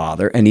my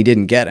father, and he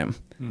didn't get him.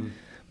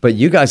 But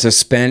you guys have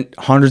spent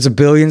hundreds of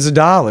billions of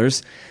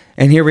dollars,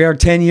 and here we are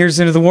 10 years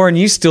into the war, and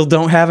you still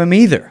don't have him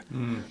either.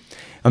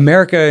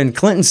 America in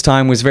Clinton's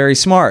time was very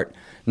smart,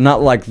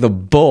 not like the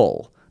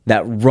bull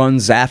that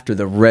runs after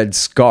the red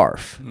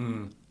scarf.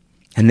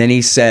 And then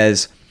he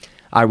says,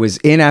 I was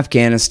in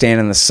Afghanistan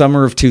in the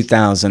summer of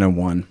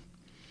 2001.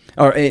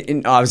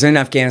 I was in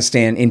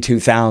Afghanistan in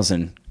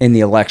 2000 in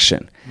the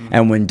election.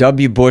 And when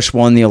W. Bush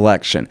won the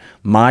election,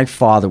 my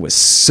father was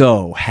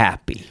so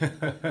happy.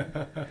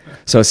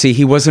 So see,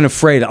 he wasn't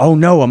afraid, oh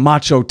no, a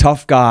macho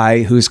tough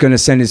guy who's going to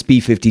send his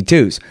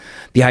B-52s.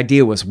 The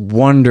idea was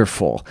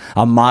wonderful.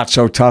 A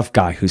macho tough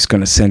guy who's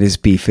going to send his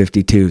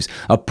B-52s.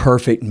 A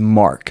perfect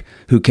mark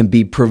who can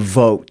be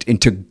provoked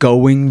into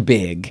going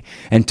big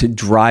and to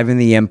driving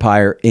the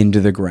empire into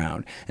the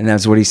ground. And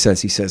that's what he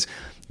says. He says,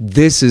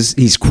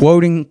 he's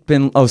quoting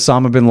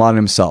Osama bin Laden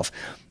himself.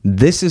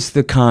 This is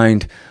the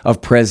kind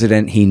of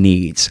president he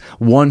needs.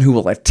 One who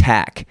will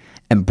attack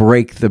and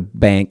break the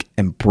bank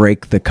and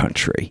break the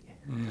country.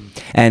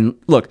 And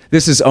look,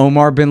 this is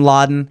Omar bin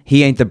Laden.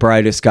 He ain't the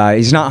brightest guy.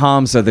 He's not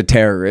Hamza the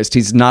terrorist.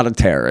 He's not a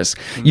terrorist.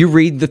 You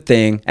read the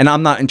thing, and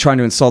I'm not trying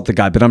to insult the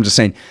guy, but I'm just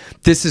saying,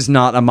 this is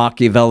not a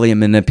Machiavellian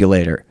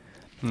manipulator.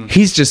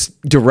 He's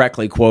just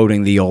directly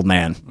quoting the old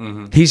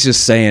man. He's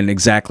just saying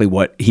exactly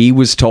what he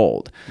was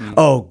told.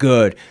 Oh,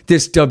 good.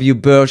 This W.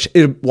 Bush,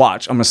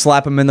 watch, I'm going to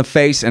slap him in the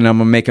face and I'm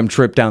going to make him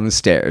trip down the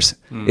stairs.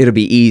 It'll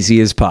be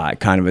easy as pie,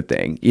 kind of a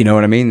thing. You know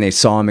what I mean? They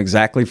saw him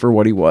exactly for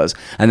what he was.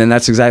 And then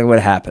that's exactly what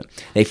happened.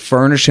 They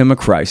furnish him a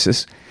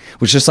crisis,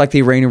 which just like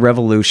the Iranian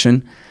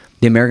Revolution,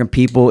 the American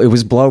people, it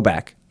was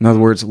blowback. In other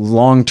words,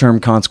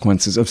 long-term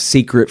consequences of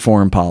secret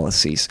foreign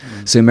policies.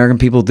 So the American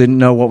people didn't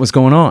know what was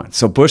going on.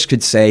 So Bush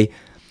could say,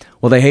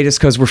 well, they hate us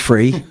because we're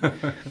free,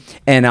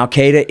 and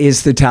Al-Qaeda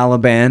is the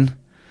Taliban,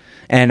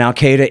 and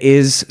Al-Qaeda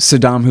is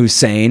Saddam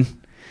Hussein,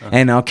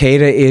 and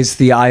Al-Qaeda is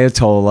the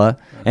Ayatollah,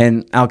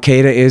 and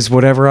Al-Qaeda is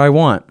whatever I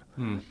want.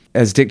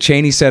 As Dick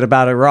Cheney said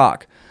about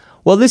Iraq,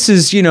 well, this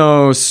is,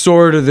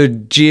 sort of the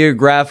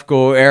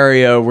geographical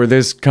area where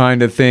this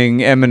kind of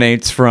thing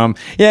emanates from.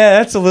 Yeah,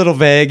 that's a little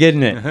vague,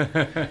 isn't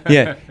it?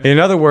 Yeah. In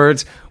other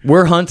words,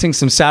 we're hunting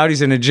some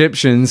Saudis and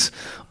Egyptians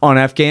on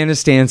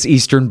Afghanistan's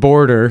eastern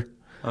border,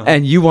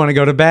 and you want to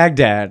go to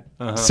Baghdad.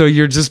 So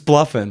you're just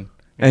bluffing.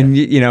 And,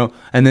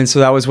 and then so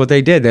that was what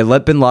they did. They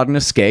let bin Laden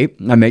escape.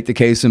 I make the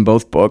case in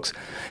both books.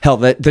 Hell,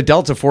 the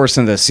Delta Force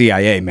and the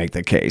CIA make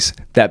the case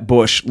that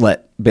Bush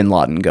let bin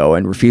Laden go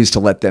and refused to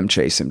let them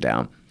chase him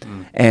down.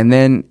 And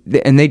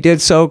they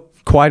did so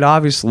quite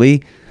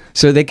obviously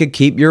so they could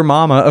keep your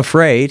mama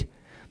afraid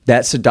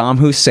that Saddam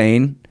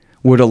Hussein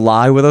would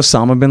ally with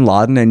Osama bin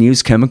Laden and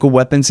use chemical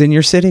weapons in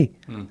your city.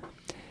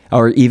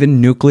 Or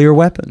even nuclear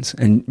weapons.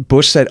 And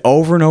Bush said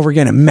over and over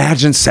again,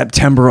 imagine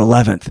September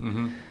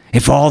 11th.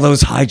 If all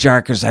those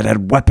hijackers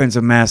had weapons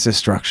of mass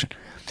destruction.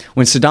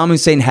 When Saddam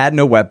Hussein had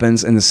no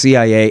weapons, and the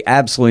CIA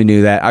absolutely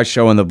knew that. I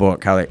show in the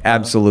book how they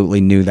absolutely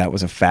knew that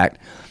was a fact.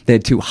 They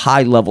had two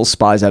high-level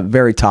spies at the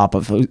very top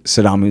of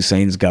Saddam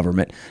Hussein's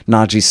government,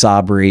 Naji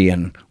Sabri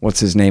and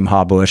what's his name,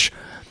 Habush,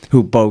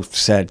 who both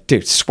said,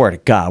 dude, swear to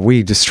God,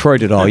 we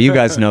destroyed it all. You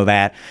guys know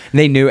that. And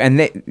they knew, and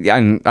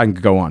I can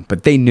go on,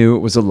 but they knew it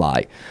was a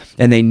lie.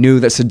 And they knew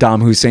that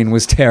Saddam Hussein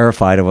was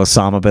terrified of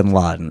Osama bin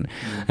Laden.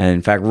 And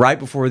in fact, right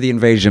before the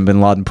invasion,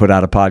 bin Laden put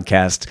out a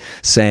podcast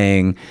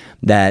saying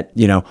that,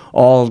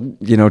 all,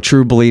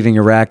 true believing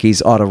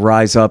Iraqis ought to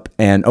rise up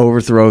and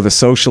overthrow the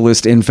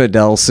socialist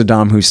infidel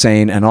Saddam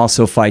Hussein and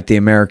also fight the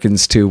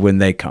Americans too when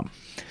they come.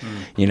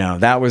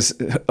 That was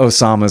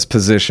Osama's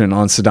position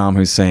on Saddam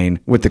Hussein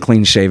with the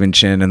clean-shaven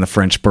chin and the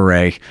French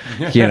beret.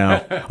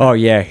 Oh,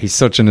 yeah, he's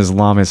such an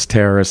Islamist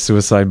terrorist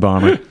suicide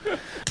bomber.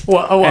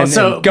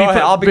 So go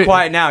ahead. I'll be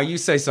quiet now. You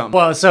say something.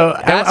 Well, so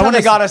that's how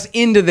they got us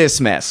into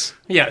this mess.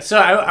 Yeah, so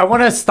I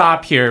want to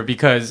stop here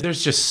because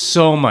there's just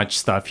so much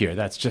stuff here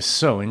that's just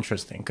so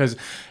interesting. Because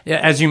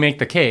as you make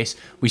the case,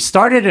 we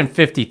started in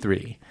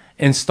 1953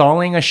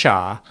 installing a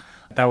Shah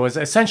that was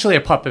essentially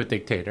a puppet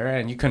dictator,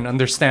 and you can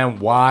understand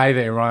why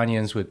the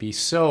Iranians would be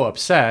so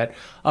upset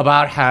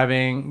about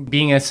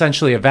being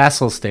essentially a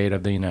vassal state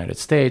of the United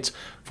States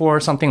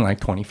for something like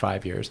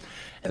 25 years.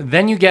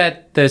 Then you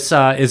get this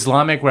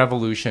Islamic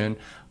Revolution,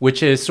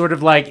 which is sort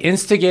of like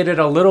instigated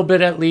a little bit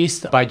at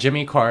least by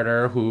Jimmy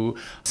Carter, who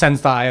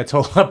sends the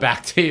Ayatollah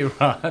back to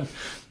Iran,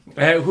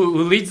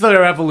 who leads the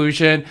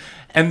revolution.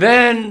 And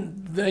then,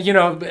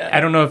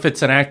 I don't know if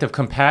it's an act of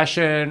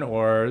compassion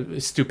or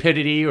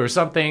stupidity or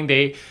something.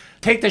 They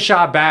take the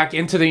Shah back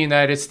into the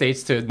United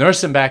States to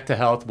nurse him back to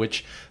health,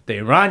 which the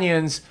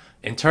Iranians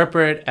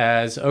interpret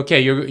as, okay,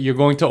 you're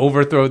going to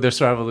overthrow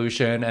this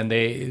revolution. And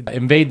they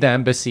invade the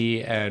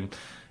embassy, and,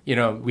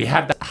 we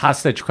have the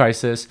hostage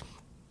crisis.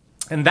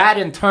 And that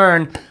in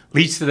turn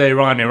leads to the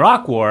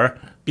Iran-Iraq war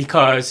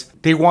because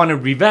they wanted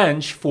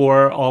revenge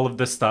for all of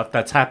the stuff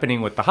that's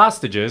happening with the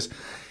hostages.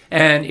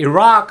 And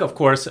Iraq, of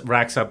course,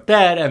 racks up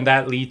debt, and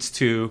that leads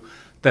to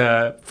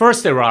the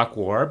first Iraq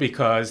war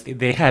because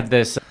they had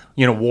this,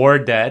 war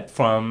debt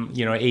from,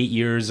 8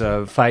 years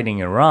of fighting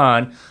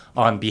Iran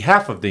on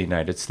behalf of the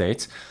United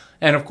States.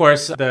 And of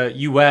course, the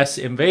U.S.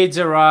 invades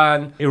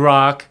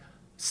Iraq,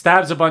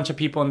 stabs a bunch of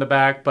people in the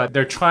back, but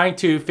they're trying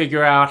to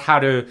figure out how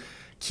to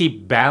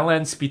keep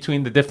balance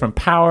between the different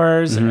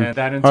powers. And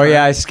that in turn,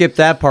 I skipped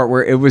that part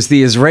where it was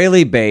the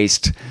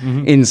Israeli-based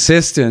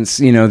insistence,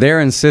 their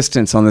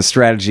insistence on the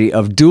strategy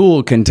of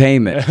dual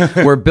containment,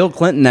 where Bill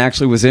Clinton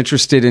actually was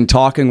interested in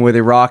talking with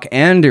Iraq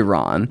and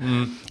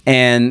Iran.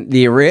 And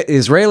the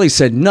Israelis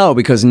said no,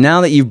 because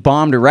now that you've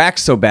bombed Iraq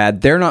so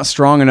bad, they're not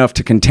strong enough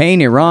to contain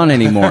Iran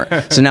anymore.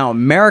 So now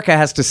America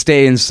has to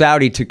stay in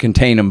Saudi to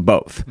contain them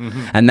both.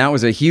 And that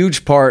was a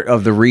huge part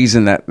of the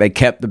reason that they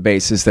kept the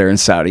bases there in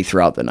Saudi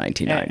throughout the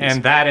 1990s.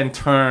 And that in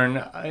turn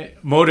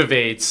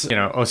motivates,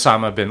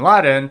 Osama bin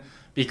Laden,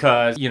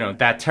 because,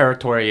 that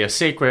territory is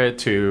sacred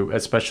to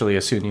especially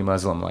a Sunni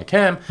Muslim like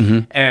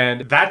him.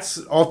 And that's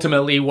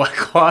ultimately what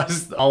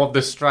caused all of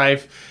the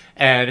strife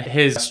and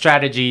his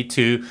strategy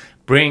to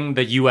bring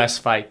the U.S.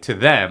 fight to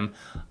them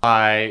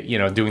by,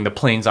 doing the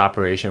planes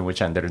operation,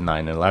 which ended in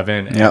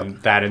 9/11,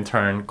 and that in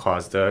turn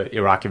caused the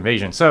Iraq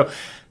invasion. So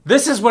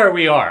this is where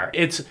we are.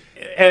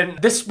 And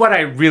this is what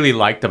I really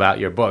liked about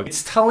your book.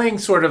 It's telling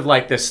sort of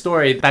like this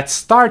story that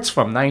starts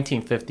from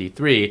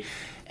 1953.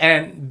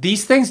 And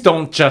these things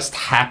don't just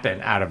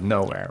happen out of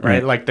nowhere,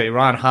 right? Like the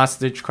Iran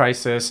hostage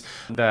crisis,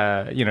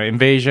 the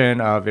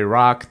invasion of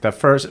Iraq, the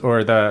first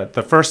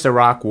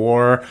Iraq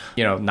war,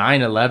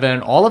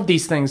 9/11. All of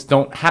these things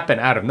don't happen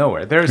out of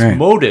nowhere. There's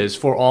motives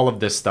for all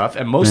of this stuff,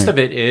 and most of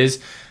it is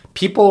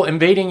people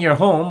invading your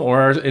home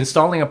or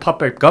installing a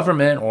puppet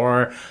government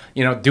or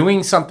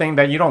doing something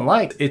that you don't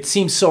like. It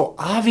seems so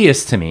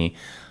obvious to me.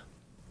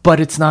 But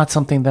it's not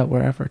something that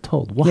we're ever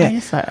told. Why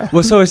is that?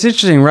 Well, so it's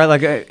interesting, right?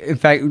 Like, in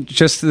fact,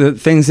 just the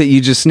things that you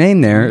just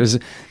named there,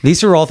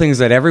 these are all things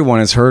that everyone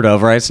has heard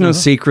of, right? It's no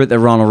secret that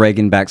Ronald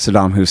Reagan backed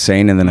Saddam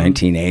Hussein in the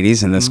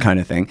 1980s and this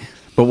kind of thing.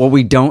 But what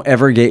we don't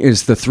ever get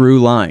is the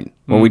through line.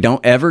 What we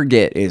don't ever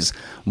get is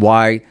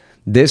why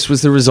this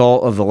was the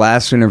result of the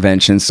last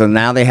intervention. So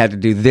now they had to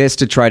do this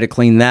to try to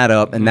clean that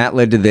up. And that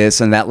led to this,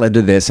 and that led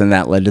to this, and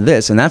that led to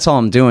this. And that's all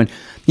I'm doing.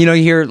 You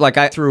hear, like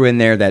I threw in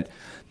there that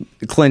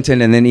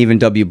Clinton and then even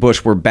W.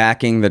 Bush were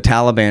backing the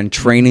Taliban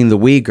training the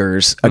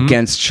Uyghurs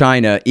against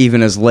China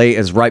even as late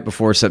as right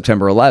before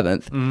September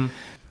 11th.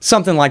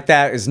 Something like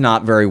that is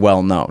not very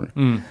well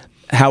known.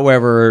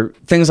 However,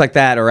 things like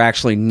that are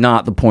actually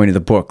not the point of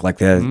the book, like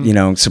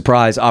the,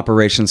 surprise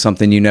operation,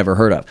 something you never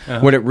heard of.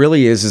 What it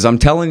really is I'm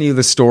telling you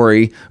the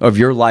story of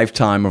your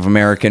lifetime of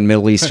American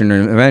Middle Eastern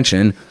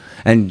intervention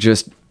and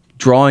just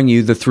drawing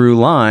you the through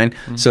line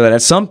so that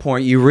at some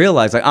point you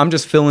realize, like, I'm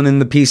just filling in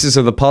the pieces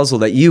of the puzzle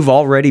that you've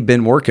already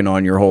been working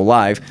on your whole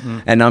life,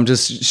 and I'm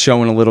just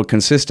showing a little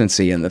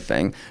consistency in the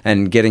thing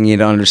and getting you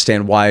to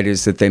understand why it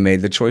is that they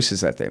made the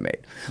choices that they made.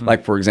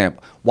 Like, for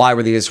example, why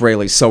were the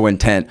Israelis so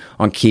intent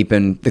on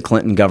keeping the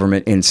Clinton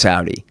government in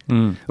Saudi?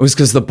 It was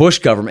because the Bush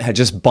government had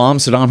just bombed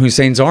Saddam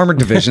Hussein's armored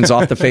divisions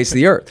off the face of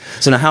the earth.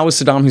 So now how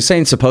was Saddam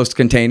Hussein supposed to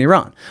contain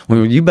Iran?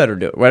 Well, you better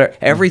do it.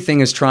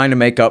 Everything is trying to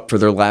make up for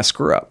their last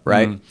screw up,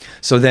 right?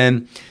 So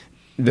then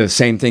the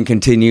same thing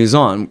continues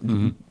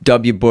on.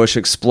 W. Bush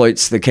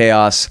exploits the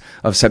chaos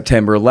of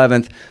September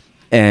 11th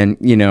and,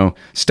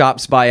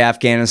 stops by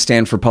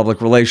Afghanistan for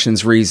public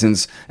relations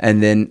reasons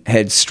and then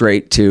heads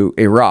straight to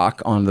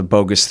Iraq on the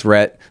bogus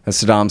threat that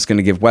Saddam's going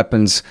to give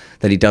weapons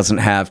that he doesn't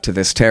have to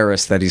this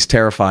terrorist that he's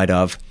terrified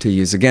of to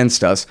use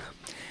against us.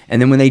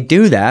 And then when they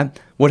do that,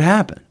 what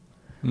happened?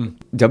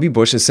 W.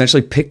 Bush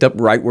essentially picked up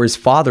right where his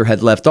father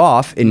had left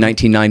off in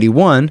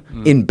 1991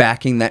 in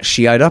backing that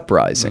Shiite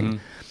uprising.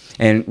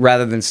 And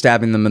rather than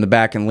stabbing them in the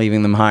back and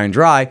leaving them high and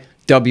dry,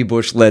 W.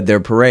 Bush led their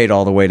parade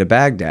all the way to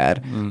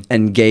Baghdad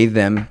and gave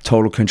them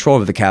total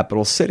control of the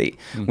capital city.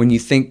 When you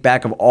think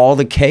back of all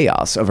the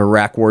chaos of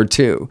Iraq War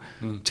II,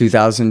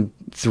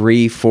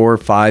 2003, 4,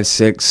 5,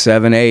 6,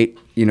 7, 8,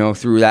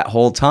 through that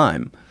whole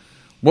time,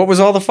 what was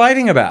all the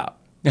fighting about?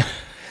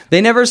 They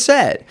never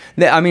said.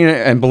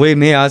 And believe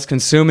me, I was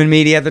consuming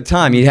media at the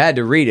time. You had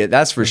to read it,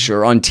 that's for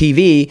sure. On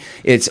TV,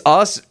 it's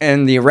us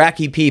and the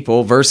Iraqi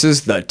people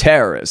versus the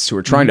terrorists who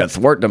are trying to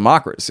thwart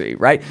democracy,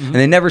 right? And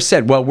they never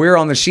said, well, we're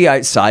on the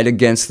Shiite side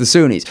against the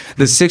Sunnis.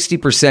 The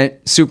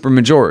 60%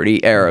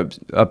 supermajority Arab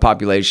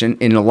population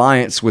in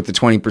alliance with the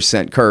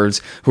 20%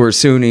 Kurds who are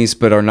Sunnis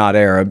but are not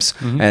Arabs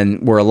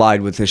and were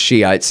allied with the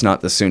Shiites, not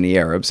the Sunni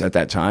Arabs at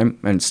that time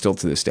and still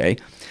to this day,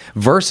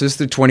 versus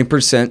the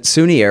 20%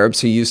 Sunni Arabs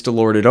who used to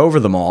lord it over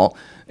them all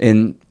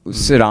in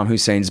Saddam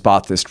Hussein's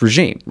Ba'athist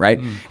regime, right?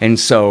 And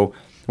so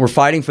we're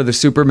fighting for the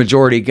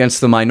supermajority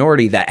against the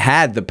minority that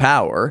had the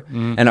power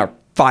and are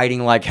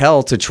fighting like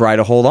hell to try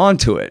to hold on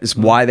to it. It's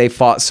why they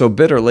fought so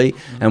bitterly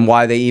and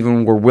why they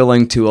even were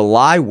willing to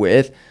ally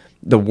with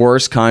the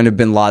worst kind of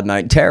bin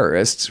Ladenite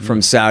terrorists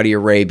from Saudi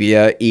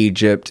Arabia,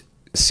 Egypt,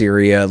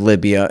 Syria,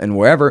 Libya, and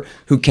wherever,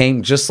 who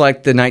came just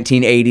like the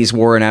 1980s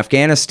war in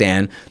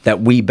Afghanistan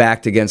that we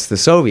backed against the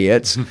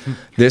Soviets.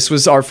 This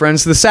was our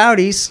friends, the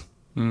Saudis.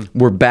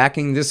 Were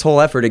backing this whole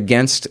effort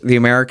against the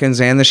Americans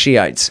and the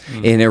Shiites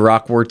in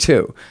Iraq War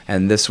II.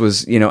 And this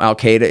was,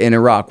 Al-Qaeda in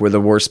Iraq were the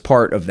worst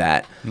part of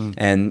that.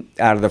 And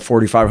out of the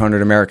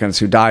 4,500 Americans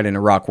who died in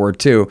Iraq War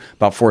II,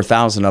 about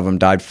 4,000 of them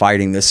died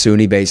fighting the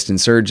Sunni-based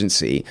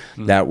insurgency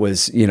that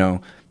was,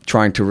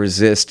 trying to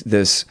resist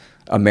this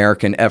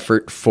American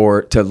effort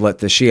to let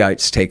the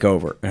Shiites take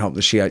over and help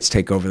the Shiites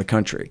take over the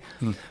country.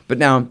 But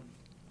now,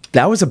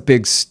 that was a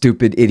big,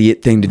 stupid,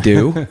 idiot thing to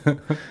do.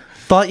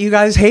 Thought you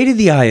guys hated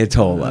the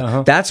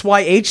Ayatollah. That's why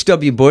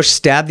H.W. Bush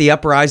stabbed the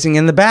uprising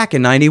in the back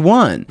in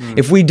 91.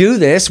 If we do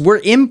this, we're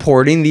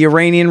importing the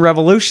Iranian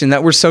Revolution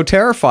that we're so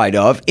terrified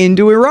of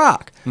into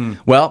Iraq.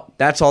 Well,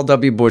 that's all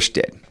W. Bush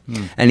did.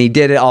 And he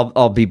did it,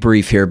 I'll be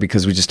brief here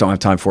because we just don't have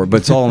time for it, but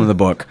it's all in the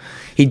book.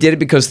 He did it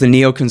because the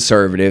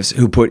neoconservatives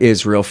who put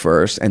Israel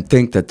first and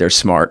think that they're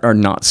smart are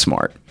not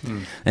smart.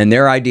 And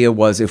their idea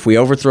was if we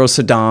overthrow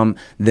Saddam,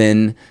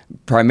 then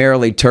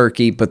primarily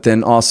Turkey, but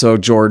then also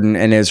Jordan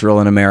and Israel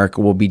and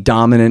America will be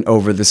dominant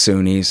over the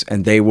Sunnis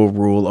and they will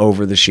rule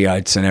over the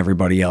Shiites and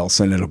everybody else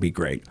and it'll be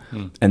great.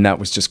 And that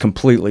was just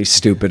completely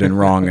stupid and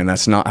wrong, and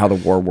that's not how the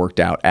war worked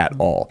out at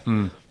all.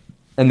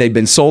 And they'd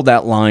been sold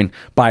that line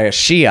by a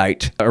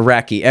Shiite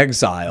Iraqi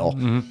exile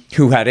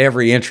who had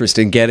every interest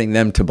in getting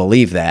them to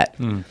believe that.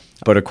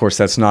 But of course,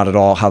 that's not at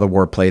all how the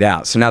war played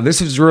out. So now this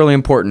is really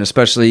important,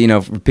 especially,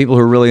 for people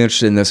who are really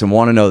interested in this and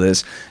want to know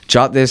this.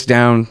 Jot this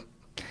down,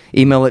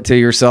 email it to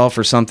yourself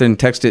or something,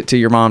 text it to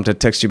your mom to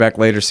text you back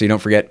later so you don't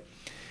forget.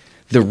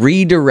 The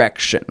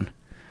Redirection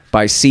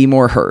by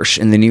Seymour Hersh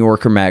in the New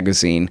Yorker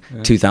magazine,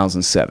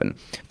 2007.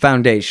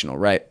 Foundational,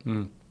 right?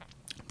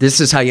 This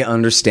is how you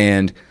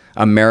understand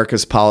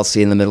America's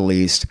policy in the Middle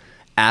East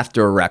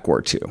after Iraq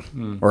War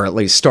II, or at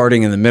least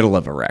starting in the middle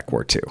of Iraq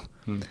War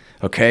II.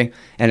 Okay?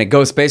 And it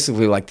goes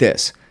basically like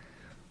this.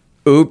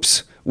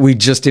 Oops, we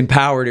just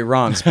empowered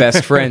Iran's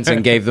best friends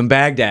and gave them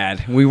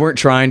Baghdad. We weren't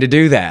trying to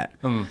do that.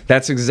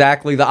 That's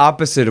exactly the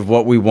opposite of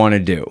what we want to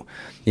do.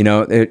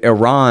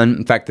 Iran,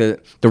 in fact, the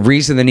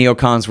reason the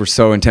neocons were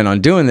so intent on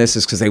doing this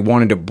is because they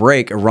wanted to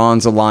break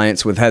Iran's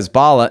alliance with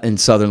Hezbollah in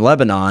southern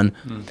Lebanon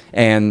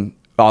and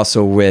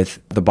also with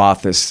the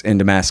Baathists in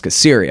Damascus,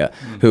 Syria,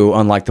 who,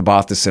 unlike the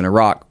Baathists in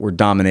Iraq, were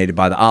dominated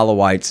by the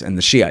Alawites and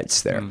the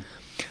Shiites there.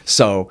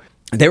 So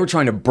they were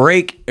trying to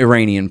break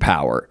Iranian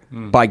power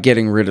by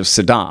getting rid of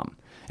Saddam.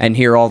 And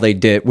here all they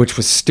did, which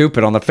was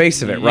stupid on the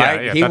face of it,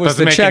 right? Yeah, he was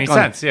the check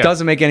on it.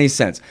 Doesn't make any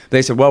sense.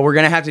 They said, well, we're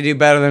going to have to do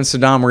better than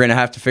Saddam. We're going to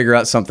have to figure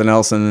out something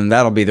else, and then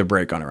that'll be the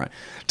break on Iran.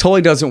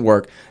 Totally doesn't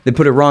work. They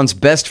put Iran's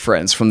best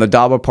friends from the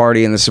Dawah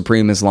Party and the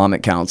Supreme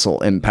Islamic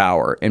Council in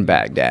power in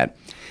Baghdad.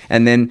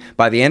 And then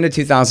by the end of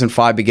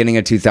 2005, beginning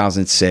of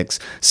 2006,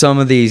 some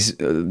of these,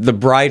 the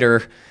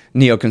brighter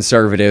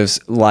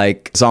neoconservatives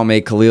like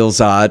Zalmay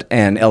Khalilzad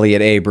and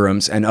Elliot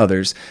Abrams and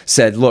others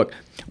said, look,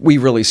 we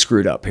really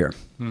screwed up here.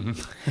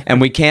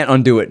 And we can't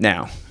undo it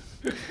now.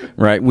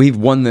 Right? We've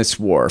won this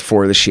war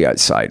for the Shiite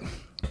side.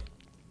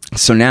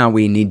 So now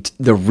we need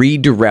the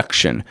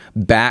redirection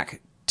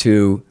back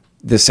to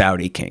the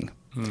Saudi king.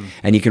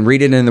 And you can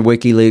read it in the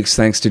WikiLeaks,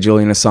 thanks to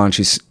Julian Assange,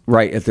 who's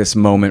right at this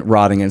moment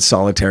rotting in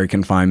solitary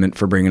confinement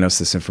for bringing us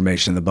this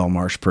information in the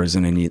Belmarsh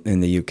prison in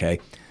the UK.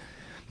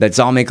 That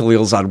Zalmay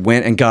Khalilzad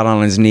went and got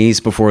on his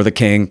knees before the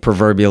king,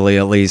 proverbially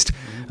at least,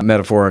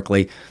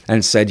 metaphorically,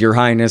 and said, Your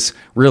Highness,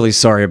 really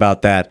sorry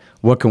about that.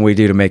 What can we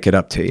do to make it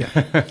up to you?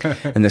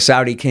 And the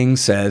Saudi king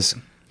says,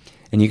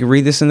 and you can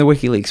read this in the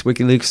WikiLeaks,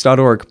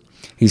 wikileaks.org,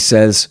 he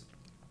says,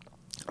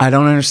 I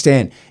don't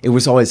understand. It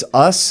was always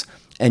us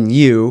and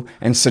you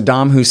and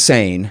Saddam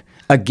Hussein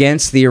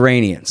against the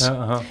Iranians.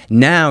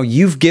 Now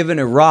you've given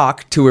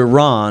Iraq to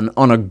Iran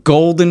on a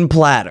golden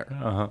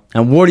platter.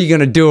 And what are you going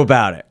to do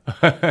about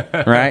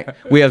it? Right?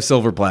 We have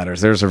silver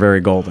platters. Theirs are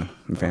very golden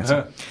and fancy.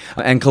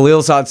 And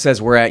Khalilzad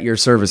says, we're at your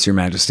service, Your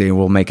Majesty, and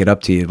we'll make it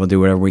up to you. We'll do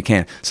whatever we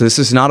can. So this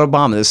is not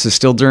Obama. This is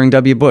still during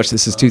W. Bush.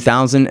 This is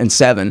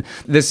 2007.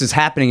 This is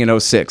happening in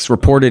 06,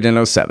 reported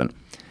in 07.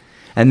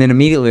 And then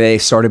immediately they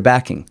started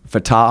backing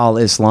Fatah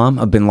al-Islam,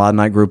 a bin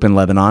Ladenite group in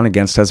Lebanon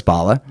against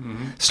Hezbollah.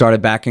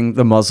 Started backing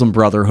the Muslim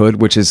Brotherhood,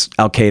 which is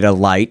Al-Qaeda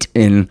light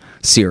in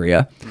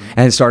Syria.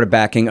 And started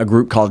backing a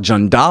group called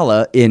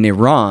Jandala in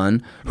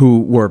Iran,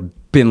 who were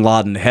bin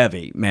Laden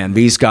heavy. Man,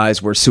 these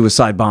guys were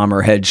suicide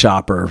bomber, head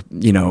chopper,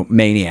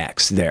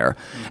 maniacs there.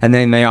 And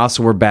then they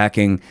also were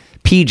backing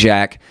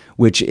PJAK,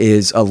 which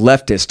is a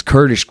leftist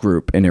Kurdish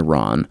group in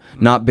Iran,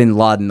 not bin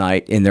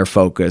Ladenite in their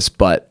focus,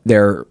 but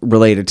they're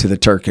related to the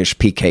Turkish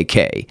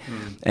PKK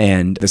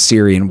and the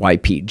Syrian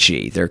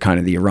YPG. They're kind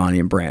of the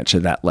Iranian branch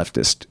of that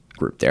leftist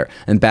group there,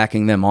 and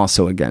backing them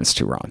also against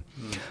Iran.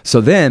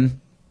 So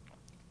then,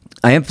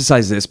 I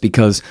emphasize this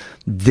because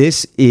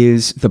this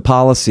is the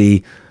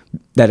policy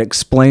that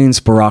explains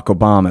Barack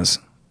Obama's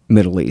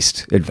Middle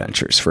East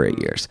adventures for 8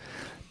 years.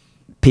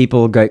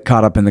 People get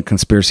caught up in the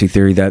conspiracy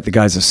theory that the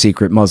guy's a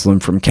secret Muslim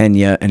from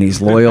Kenya and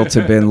he's loyal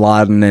to bin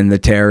Laden and the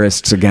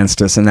terrorists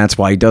against us, and that's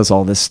why he does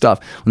all this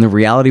stuff. When the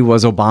reality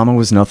was Obama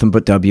was nothing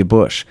but W.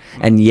 Bush.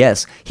 And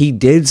yes, he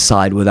did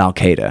side with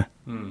Al-Qaeda.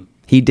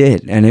 He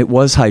did, and it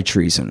was high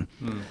treason.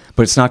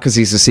 But it's not because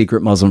he's a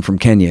secret Muslim from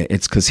Kenya.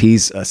 It's because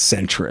he's a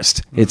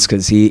centrist. It's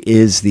because he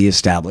is the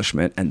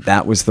establishment, and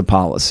that was the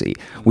policy.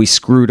 We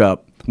screwed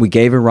up. We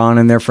gave Iran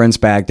and their friends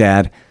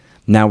Baghdad.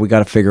 Now we got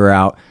to figure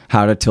out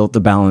how to tilt the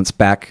balance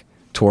back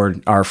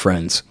toward our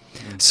friends.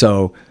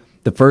 So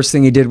the first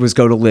thing he did was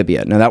go to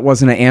Libya. Now, that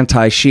wasn't an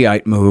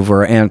anti-Shiite move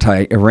or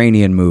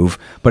anti-Iranian move,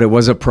 but it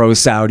was a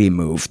pro-Saudi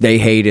move. They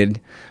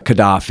hated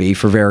Gaddafi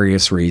for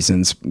various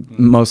reasons,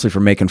 mostly for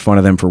making fun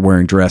of them for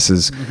wearing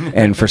dresses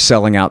and for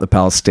selling out the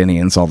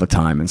Palestinians all the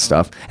time and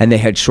stuff. And they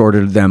had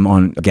shorted them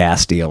on a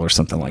gas deal or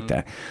something like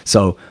that.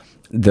 So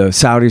the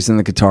Saudis and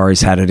the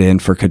Qataris had it in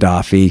for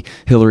Gaddafi.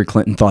 Hillary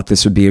Clinton thought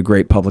this would be a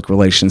great public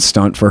relations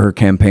stunt for her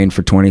campaign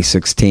for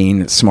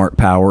 2016, smart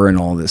power and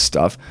all this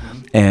stuff.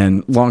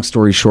 And long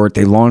story short,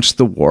 they launched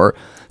the war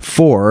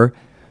for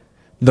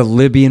the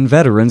Libyan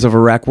veterans of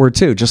Iraq War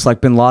II. Just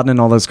like bin Laden and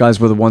all those guys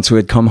were the ones who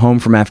had come home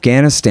from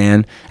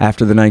Afghanistan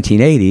after the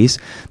 1980s,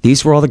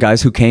 these were all the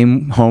guys who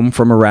came home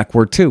from Iraq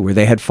War II, where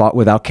they had fought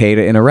with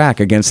Al-Qaeda in Iraq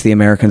against the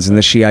Americans and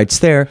the Shiites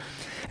there.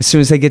 As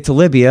soon as they get to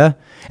Libya,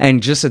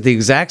 and just at the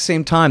exact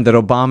same time that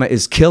Obama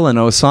is killing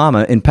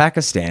Osama in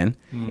Pakistan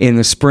in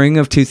the spring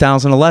of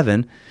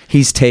 2011,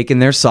 he's taken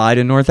their side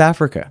in North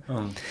Africa.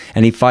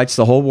 And he fights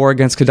the whole war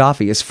against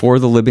Gaddafi. It's for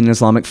the Libyan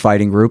Islamic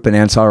Fighting Group and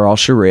Ansar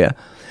al-Sharia.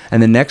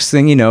 And the next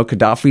thing you know,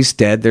 Gaddafi's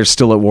dead. They're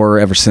still at war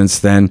ever since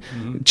then.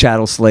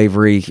 Chattel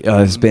slavery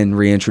has been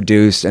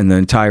reintroduced, and the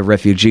entire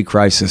refugee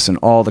crisis and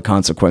all the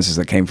consequences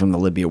that came from the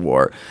Libya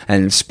war,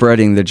 and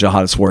spreading the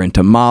jihadist war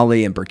into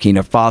Mali and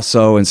Burkina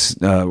Faso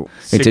and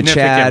into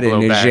Chad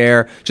and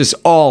Niger, just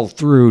all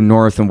through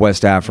North and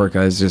West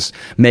Africa, is just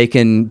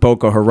making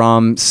Boko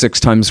Haram 6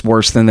 times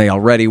worse than they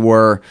already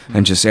were,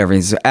 and just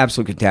everything's an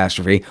absolute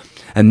catastrophe.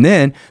 And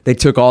then they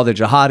took all the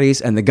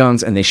jihadis and the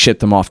guns and they shipped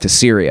them off to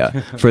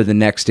Syria for the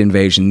next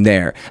invasion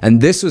there.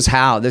 And this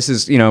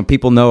is,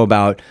 people know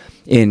about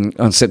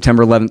on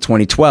September 11th,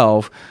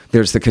 2012,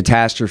 there's the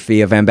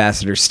catastrophe of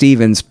Ambassador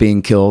Stevens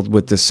being killed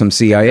with some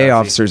CIA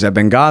officers at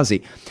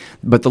Benghazi.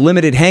 But the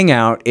limited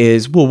hangout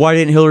is, well, why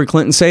didn't Hillary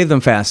Clinton save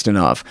them fast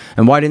enough?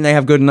 And why didn't they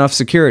have good enough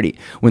security?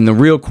 When the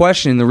real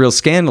question, the real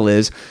scandal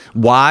is,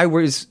 why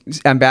was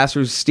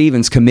Ambassador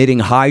Stevens committing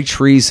high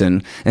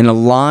treason and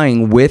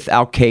allying with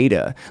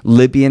Al-Qaeda,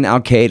 Libyan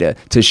Al-Qaeda,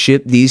 to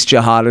ship these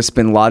jihadists,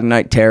 bin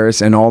Ladenite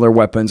terrorists, and all their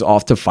weapons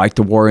off to fight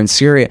the war in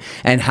Syria?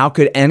 And how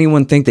could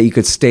anyone think that you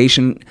could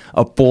station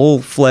a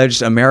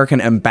full-fledged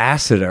American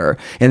ambassador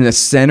in the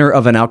center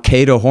of an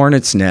Al-Qaeda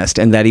hornet's nest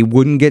and that he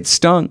wouldn't get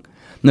stung?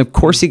 And of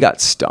course he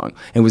got stung.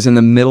 It was in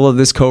the middle of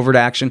this covert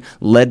action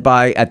led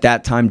by, at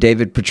that time,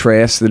 David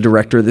Petraeus, the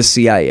director of the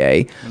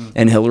CIA,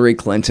 and Hillary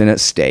Clinton at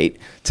State,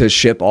 to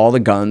ship all the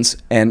guns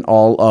and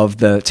all of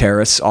the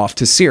terrorists off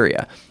to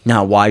Syria.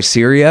 Now, why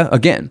Syria?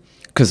 Again,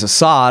 because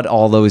Assad,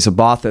 although he's a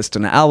Ba'athist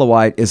and an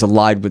Alawite, is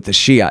allied with the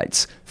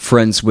Shiites,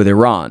 friends with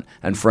Iran,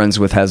 and friends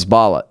with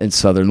Hezbollah in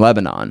southern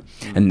Lebanon.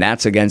 And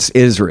that's against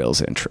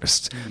Israel's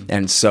interests.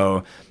 And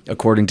so,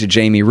 according to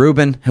Jamie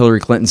Rubin, Hillary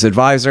Clinton's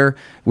advisor,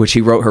 which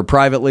he wrote her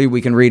privately, we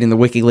can read in the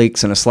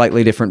WikiLeaks, and a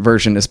slightly different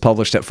version is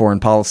published at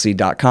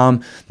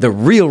foreignpolicy.com, the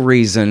real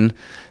reason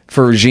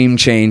for regime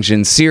change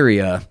in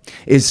Syria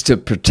is to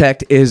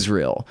protect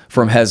Israel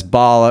from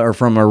Hezbollah or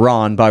from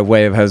Iran by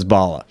way of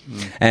Hezbollah.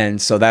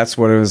 And so that's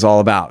what it was all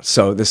about.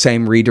 So the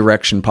same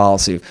redirection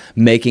policy,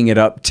 making it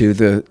up to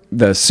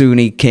the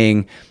Sunni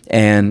king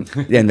and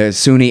the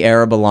Sunni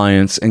Arab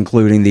alliance,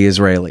 including the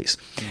Israelis.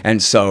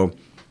 And so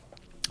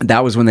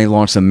that was when they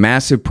launched a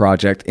massive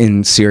project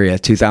in Syria,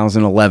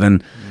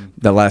 2011,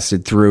 that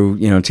lasted through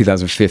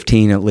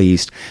 2015 at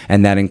least,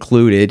 and that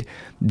included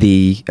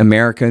the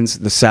Americans,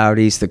 the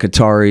Saudis, the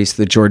Qataris,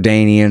 the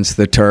Jordanians,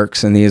 the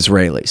Turks, and the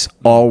Israelis,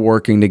 all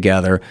working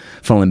together,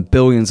 funneling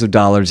billions of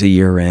dollars a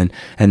year in,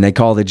 and they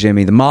call the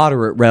Jimmy the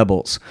moderate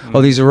rebels.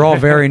 Oh, these are all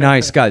very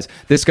nice guys.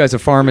 This guy's a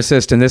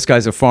pharmacist, and this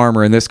guy's a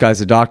farmer, and this guy's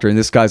a doctor, and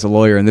this guy's a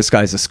lawyer, and this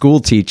guy's a school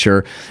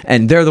teacher,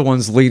 and they're the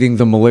ones leading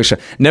the militia.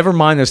 Never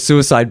mind the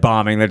suicide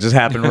bombing that just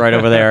happened right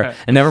over there,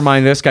 and never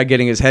mind this guy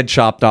getting his head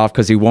chopped off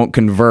because he won't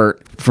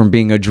convert from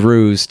being a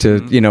Druze to,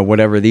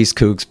 whatever these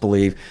kooks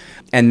believe.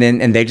 And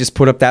they just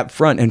put up that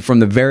front. And from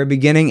the very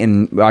beginning,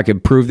 and I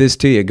could prove this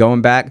to you,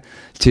 going back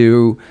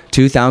to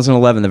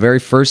 2011, the very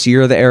first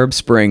year of the Arab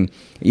Spring,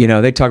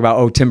 they talk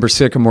about, Timber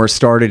Sycamore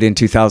started in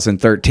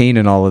 2013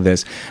 and all of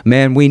this.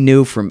 Man, we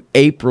knew from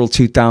April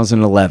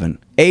 2011.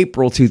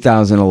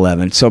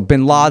 So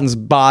bin Laden's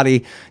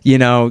body,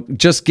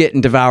 just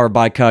getting devoured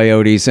by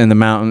coyotes in the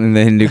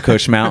Hindu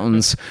Kush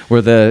mountains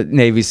where the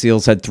Navy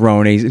SEALs had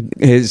thrown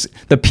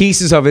the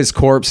pieces of his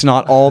corpse,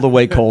 not all the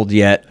way cold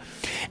yet.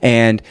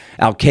 And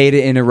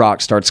Al-Qaeda in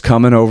Iraq starts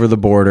coming over the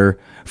border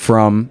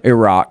from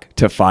Iraq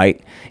to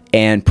fight.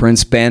 And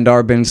Prince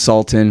Bandar bin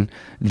Sultan,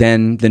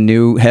 then the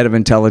new head of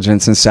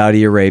intelligence in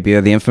Saudi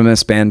Arabia, the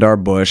infamous Bandar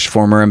Bush,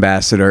 former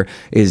ambassador,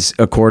 is,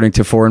 according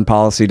to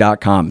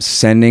foreignpolicy.com,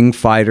 sending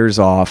fighters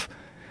off,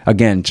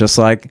 again, just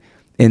like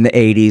in the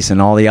 80s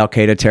and all the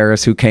Al-Qaeda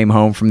terrorists who came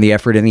home from the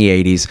effort in the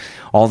 80s,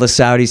 all the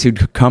Saudis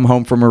who'd come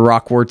home from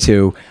Iraq War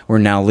II were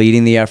now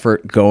leading the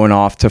effort, going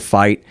off to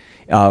fight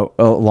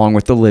along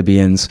with the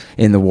Libyans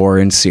in the war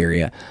in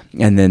Syria.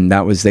 And then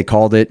they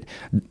called it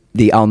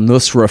the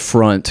Al-Nusra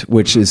Front,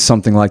 which is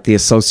something like the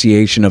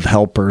Association of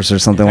Helpers or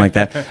something like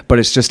that. But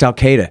it's just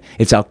Al-Qaeda.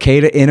 It's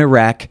Al-Qaeda in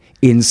Iraq,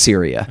 in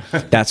Syria.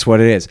 That's what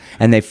it is.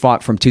 And they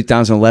fought from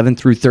 2011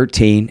 through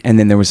 13, and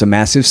then there was a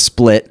massive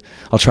split.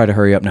 I'll try to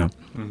hurry up now.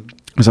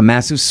 There's a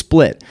massive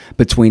split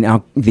between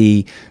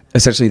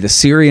essentially the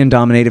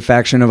Syrian-dominated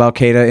faction of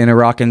Al-Qaeda in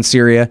Iraq and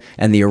Syria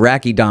and the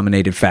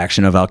Iraqi-dominated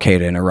faction of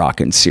Al-Qaeda in Iraq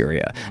and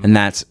Syria. And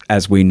that's,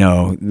 as we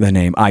know, the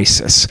name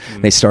ISIS.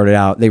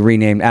 They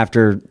renamed,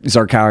 after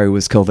Zarqawi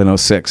was killed in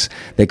 2006,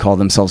 they called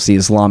themselves the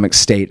Islamic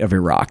State of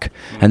Iraq.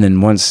 And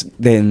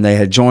then they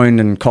had joined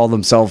and called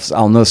themselves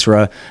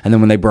Al-Nusra, and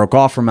then when they broke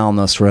off from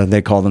Al-Nusra,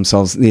 they called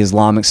themselves the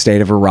Islamic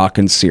State of Iraq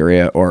and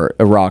Syria, or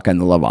Iraq and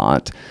the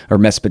Levant, or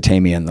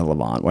Mesopotamia and the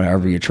Levant,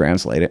 whatever you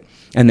translate it.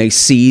 And they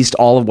seized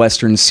all of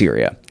Western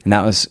Syria. And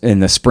that was in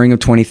the spring of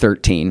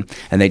 2013.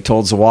 And they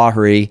told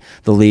Zawahiri,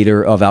 the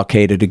leader of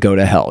Al-Qaeda, to go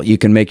to hell. You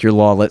can make your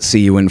law, let's see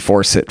you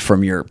enforce it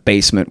from your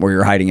basement where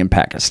you're hiding in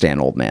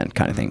Pakistan, old man,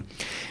 kind of thing.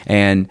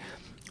 And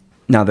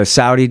now the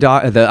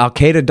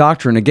Al-Qaeda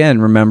doctrine,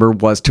 again, remember,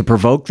 was to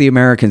provoke the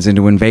Americans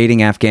into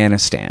invading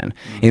Afghanistan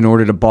in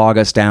order to bog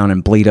us down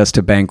and bleed us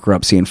to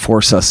bankruptcy and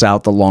force us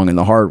out the long and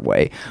the hard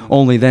way.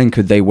 Only then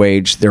could they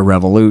wage their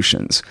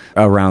revolutions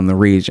around the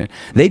region.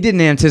 They didn't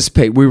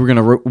anticipate we were going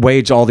to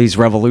wage all these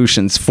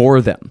revolutions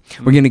for them.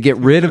 We're going to get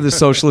rid of the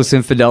socialist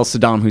infidel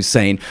Saddam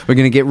Hussein. We're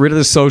going to get rid of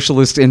the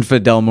socialist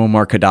infidel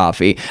Muammar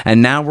Gaddafi.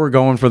 And now we're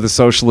going for the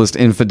socialist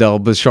infidel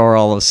Bashar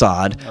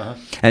al-Assad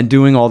and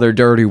doing all their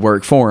dirty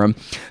work for him.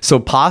 So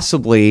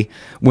possibly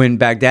when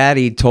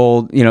Baghdadi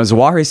told,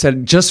 Zawahiri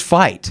said, just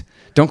fight.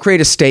 Don't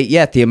create a state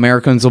yet. The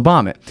Americans will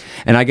bomb it.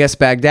 And I guess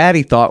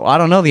Baghdadi thought, I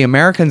don't know, the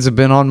Americans have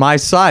been on my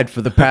side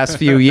for the past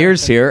few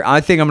years here. I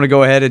think I'm going to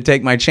go ahead and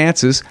take my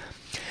chances.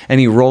 And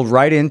he rolled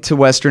right into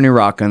Western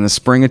Iraq in the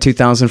spring of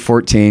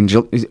 2014,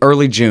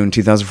 early June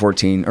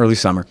 2014, early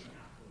summer.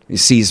 He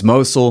seized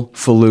Mosul,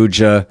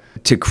 Fallujah,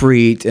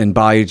 Tikrit, and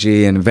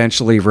Bayji, and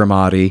eventually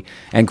Ramadi,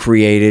 and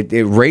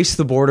erased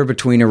the border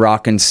between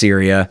Iraq and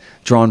Syria,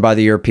 drawn by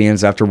the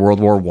Europeans after World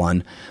War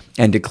I,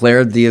 and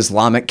declared the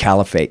Islamic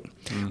Caliphate,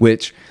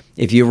 which,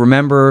 if you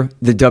remember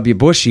the W.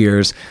 Bush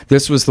years,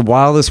 this was the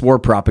wildest war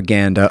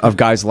propaganda of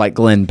guys like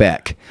Glenn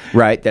Beck,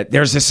 right? That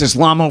there's this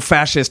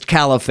Islamo-fascist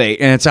caliphate,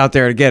 and it's out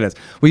there to get us.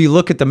 Well, you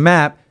look at the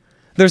map,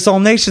 There's all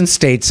nation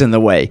states in the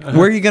way.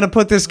 Where are you going to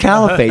put this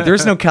caliphate?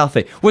 There's no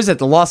caliphate. What is it,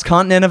 the lost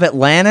continent of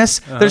Atlantis?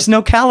 There's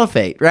no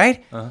caliphate,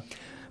 right?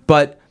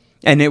 But,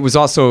 and it was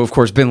also, of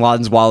course, bin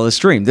Laden's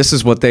wildest dream. This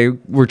is what they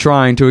were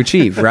trying to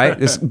achieve, right?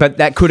 But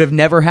that could have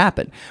never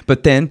happened.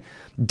 But then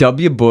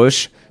W.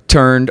 Bush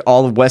turned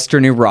all of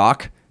Western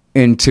Iraq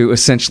into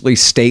essentially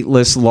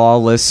stateless,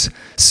 lawless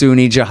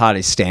Sunni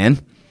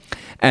jihadistan.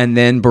 And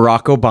then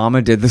Barack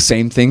Obama did the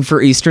same thing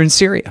for Eastern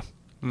Syria.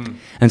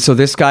 And so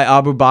this guy,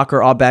 Abu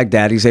Bakr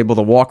al-Baghdadi, is able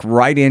to walk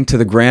right into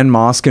the Grand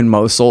Mosque in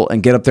Mosul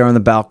and get up there on the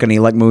balcony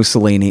like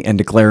Mussolini and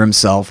declare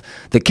himself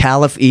the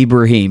Caliph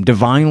Ibrahim,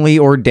 divinely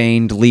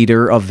ordained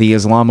leader of the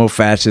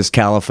Islamo-fascist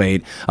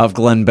caliphate of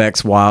Glenn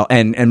Beck's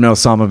and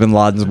Osama bin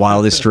Laden's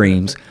wildest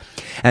dreams.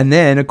 And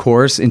then, of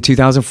course, in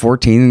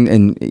 2014,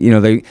 and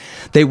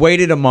they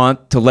waited a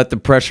month to let the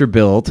pressure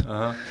build.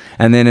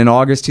 And then in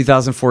August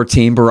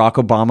 2014, Barack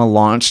Obama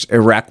launched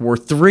Iraq War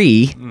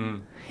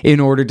III in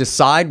order to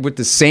side with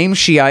the same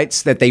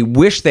Shiites that they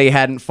wish they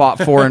hadn't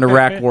fought for in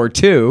Iraq War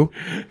II.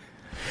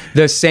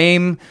 The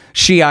same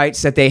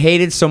Shiites that they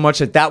hated so much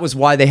that was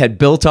why they had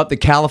built up the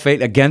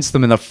caliphate against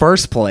them in the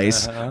first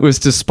place. It was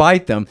to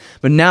spite them.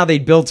 But now they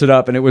built it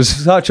up, and it was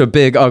such a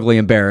big, ugly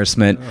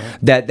embarrassment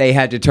that they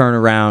had to turn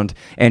around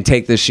and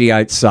take the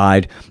Shiite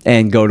side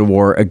and go to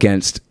war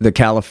against the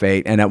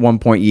caliphate. And at one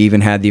point, you even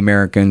had the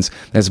Americans,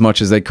 as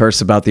much as they curse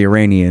about the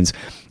Iranians,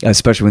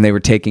 especially when they were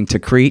taking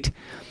Tikrit,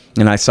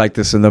 and I cite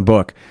this in the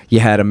book, you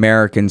had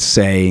Americans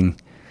saying,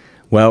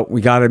 well, we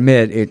got to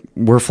admit,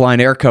 we're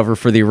flying air cover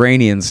for the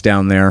Iranians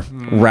down there,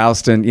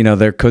 roused in,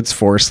 their Quds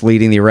Force,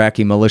 leading the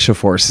Iraqi militia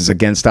forces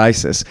against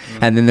ISIS.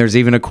 And then there's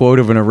even a quote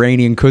of an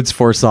Iranian Quds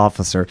Force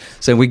officer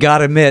saying, we got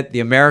to admit, the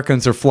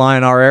Americans are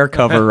flying our air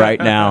cover right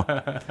now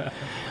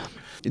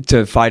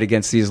to fight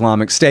against the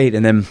Islamic State.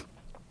 And then,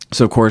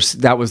 so, of course,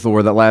 that was the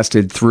war that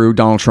lasted through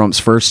Donald Trump's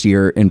first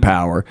year in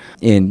power,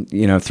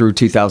 through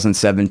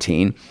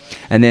 2017.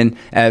 And then,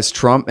 as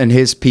Trump and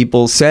his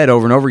people said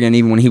over and over again,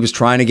 even when he was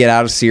trying to get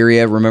out of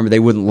Syria, remember, they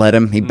wouldn't let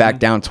him. He backed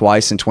down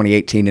twice in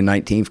 2018 and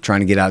 19 for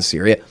trying to get out of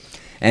Syria.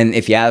 And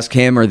if you ask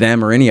him or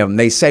them or any of them,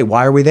 they say,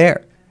 why are we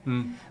there?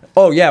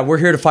 Oh, yeah, we're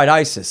here to fight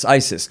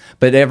ISIS.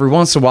 But every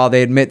once in a while,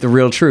 they admit the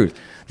real truth.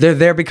 They're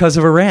there because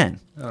of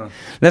Iran.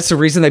 That's the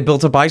reason they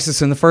built up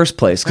ISIS in the first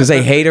place, because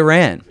they hate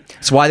Iran.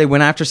 It's why they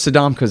went after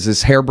Saddam, because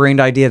this harebrained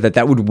idea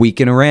that would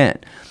weaken Iran.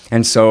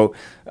 And so,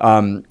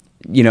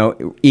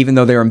 even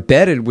though they're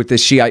embedded with the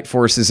Shiite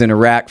forces in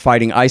Iraq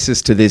fighting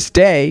ISIS to this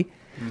day,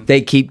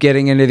 they keep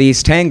getting into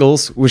these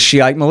tangles with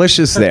Shiite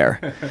militias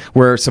there,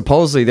 where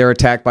supposedly they're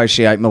attacked by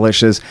Shiite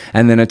militias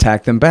and then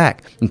attack them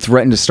back and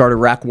threaten to start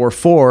Iraq War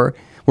IV.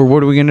 Well,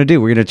 what are we going to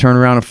do? We're going to turn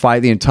around and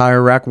fight the entire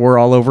Iraq war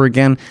all over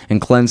again and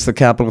cleanse the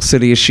capital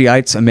city of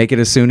Shiites and make it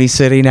a Sunni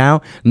city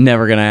now?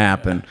 Never going to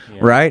happen,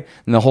 right?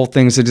 And the whole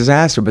thing's a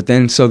disaster. But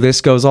then, so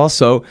this goes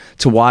also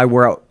to why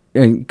we're out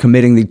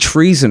committing the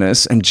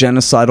treasonous and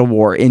genocidal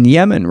war in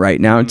Yemen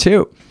right now,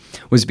 too,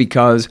 was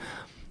because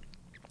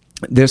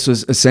this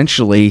was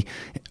essentially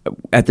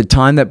at the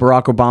time that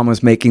Barack Obama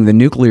was making the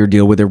nuclear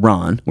deal with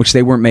Iran, which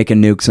they weren't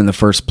making nukes in the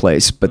first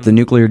place, but the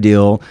nuclear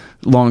deal,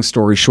 long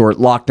story short,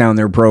 locked down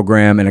their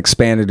program and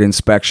expanded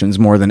inspections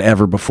more than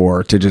ever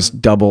before to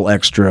just double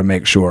extra,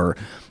 make sure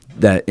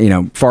that,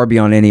 far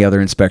beyond any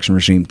other inspection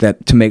regime,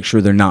 that to make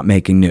sure they're not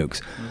making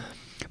nukes.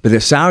 But the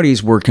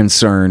Saudis were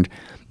concerned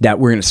that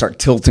we're going to start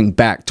tilting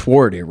back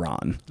toward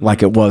Iran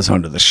like it was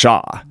under the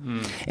Shah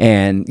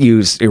and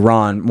use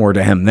Iran more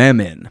to hem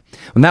them in.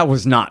 And that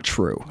was not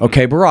true.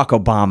 Okay, Barack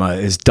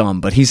Obama is dumb,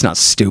 but he's not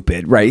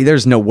stupid, right?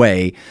 There's no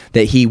way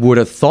that he would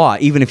have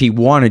thought, even if he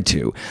wanted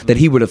to, that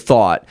he would have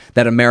thought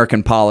that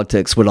American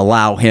politics would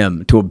allow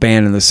him to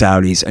abandon the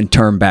Saudis and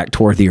turn back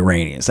toward the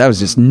Iranians. That was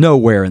just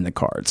nowhere in the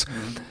cards.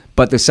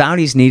 But the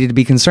Saudis needed to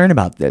be concerned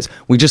about this.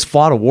 We just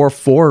fought a war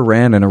for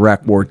Iran and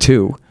Iraq War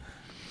II.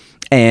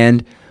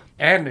 And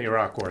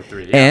Iraq War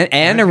III. Yeah.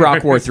 And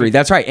Iraq War III.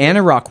 That's right. And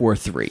Iraq War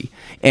III.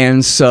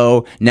 And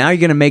so now you're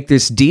going to make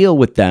this deal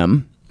with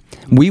them.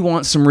 We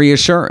want some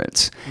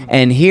reassurance.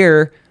 And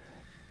here,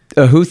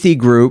 a Houthi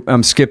group,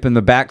 I'm skipping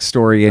the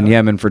backstory in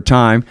Yemen for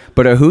time,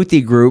 but a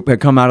Houthi group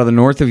had come out of the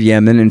north of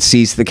Yemen and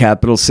seized the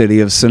capital city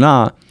of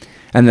Sana'a.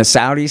 And the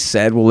Saudis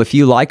said, well, if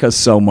you like us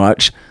so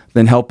much,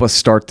 then help us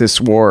start this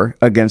war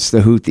against the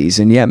Houthis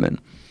in Yemen.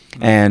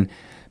 And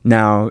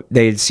now,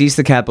 they had seized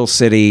the capital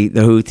city,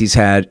 the Houthis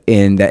had,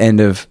 in the end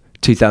of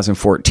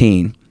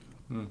 2014.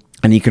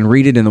 And you can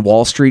read it in the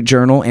Wall Street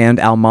Journal and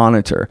Al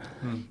Monitor,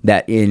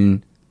 that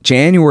in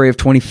January of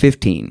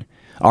 2015,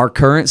 our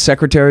current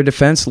Secretary of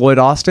Defense, Lloyd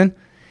Austin,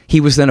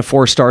 he was then a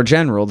 4-star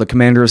general, the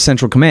commander of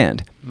Central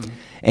Command.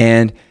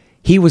 And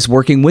he was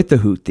working with the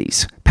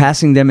Houthis,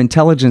 passing them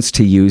intelligence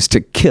to use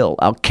to kill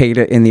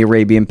al-Qaeda in the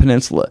Arabian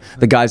Peninsula.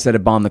 The guys that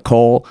had bombed the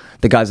Cole,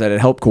 the guys that had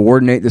helped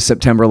coordinate the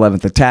September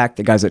 11th attack,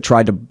 the guys that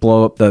tried to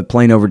blow up the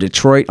plane over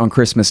Detroit on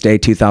Christmas Day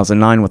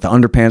 2009 with the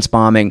underpants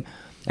bombing,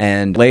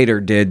 and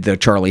later did the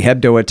Charlie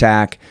Hebdo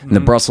attack, and the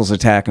Brussels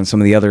attack, and some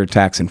of the other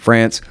attacks in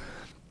France.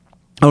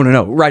 Oh,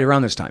 no. Right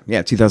around this time.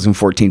 Yeah,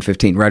 2014,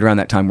 15. Right around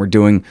that time, we're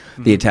doing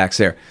the attacks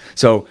there.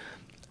 So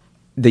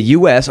the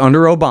U.S.,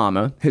 under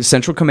Obama, his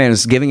Central Command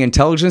is giving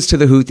intelligence to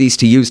the Houthis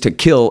to use to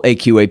kill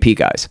AQAP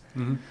guys.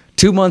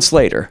 2 months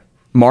later,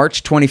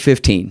 March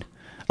 2015,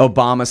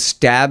 Obama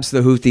stabs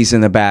the Houthis in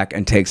the back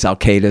and takes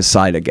al-Qaeda's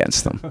side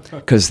against them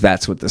because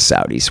that's what the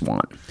Saudis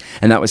want.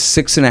 And that was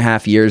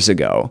 6.5 years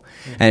ago.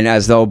 And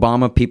as the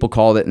Obama people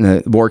called it, and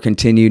the war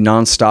continued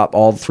nonstop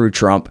all through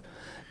Trump,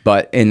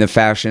 but in the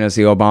fashion, as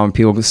the Obama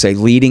people would say,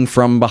 leading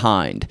from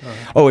behind.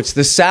 Oh, it's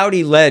the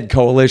Saudi-led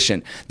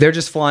coalition. They're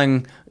just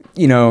flying,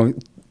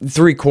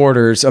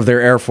 3/4 of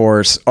their Air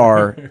Force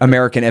are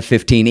American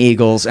F-15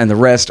 Eagles, and the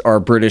rest are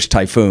British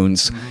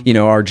Typhoons,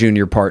 our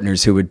junior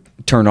partners who would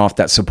turn off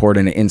that support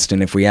in an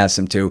instant if we asked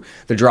them to.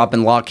 They're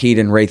dropping Lockheed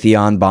and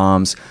Raytheon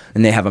bombs,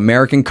 and they have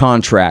American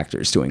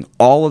contractors doing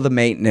all of the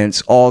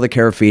maintenance, all the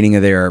care feeding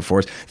of their Air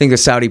Force. Think the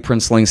Saudi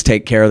princelings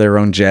take care of their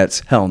own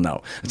jets? Hell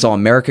no. It's all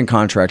American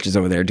contractors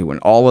over there doing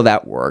all of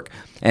that work,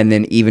 and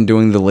then even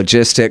doing the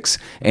logistics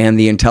and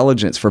the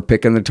intelligence for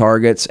picking the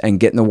targets and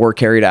getting the war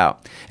carried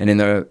out. And in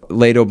the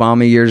late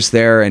Obama years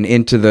there and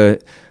into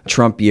the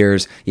Trump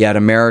years, you had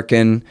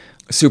American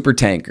super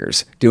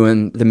tankers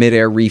doing the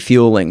mid-air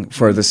refueling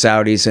for the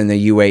Saudis and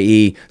the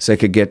UAE so they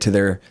could get to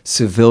their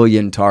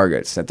civilian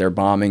targets that they're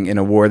bombing in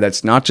a war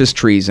that's not just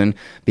treason,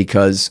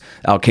 because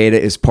al-Qaeda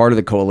is part of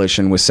the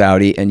coalition with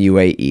Saudi and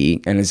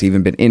UAE and has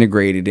even been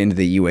integrated into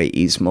the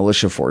UAE's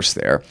militia force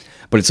there.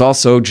 But it's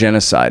also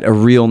genocide, a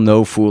real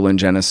no-fooling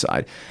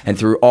genocide. And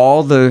through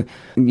all the,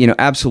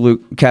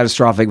 absolute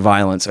catastrophic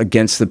violence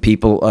against the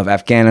people of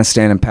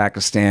Afghanistan and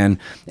Pakistan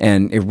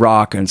and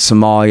Iraq and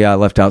Somalia, I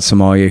left out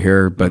Somalia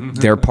here, but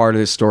they're part of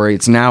this story.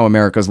 It's now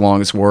America's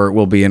longest war. It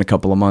will be in a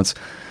couple of months.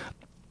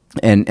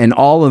 And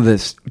all of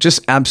this,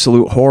 just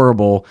absolute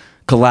horrible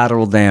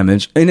collateral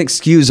damage,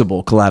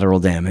 inexcusable collateral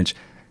damage.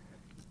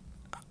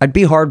 I'd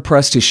be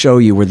hard-pressed to show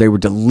you where they were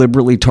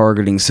deliberately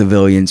targeting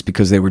civilians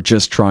because they were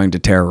just trying to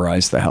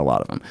terrorize the hell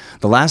out of them.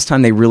 The last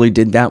time they really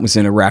did that was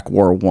in Iraq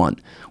War I,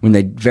 when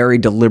they very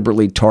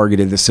deliberately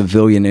targeted the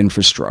civilian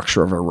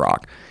infrastructure of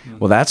Iraq.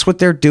 Well, that's what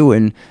they're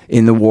doing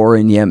in the war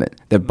in Yemen.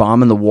 They're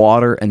bombing the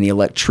water and the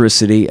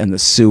electricity and the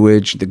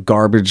sewage, the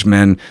garbage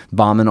men,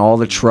 bombing all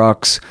the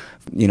trucks,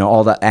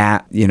 all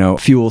the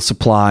fuel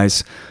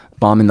supplies,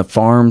 bombing the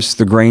farms,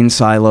 the grain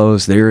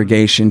silos, the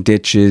irrigation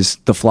ditches,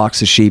 the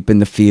flocks of sheep in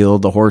the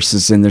field, the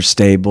horses in their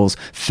stables,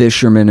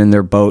 fishermen in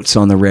their boats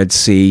on the Red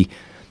Sea.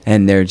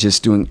 And they're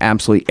just doing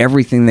absolutely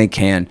everything they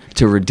can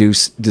to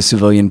reduce the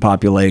civilian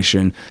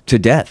population to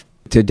death,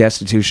 to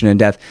destitution and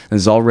death.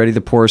 This is already the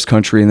poorest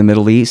country in the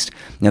Middle East.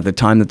 And at the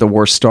time that the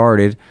war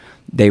started,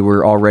 they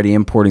were already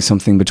importing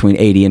something between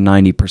 80 and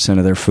 90%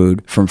 of their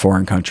food from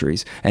foreign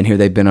countries. And here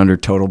they've been under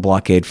total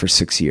blockade for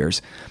 6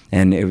 years.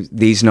 And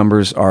these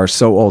numbers are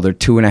so old. They're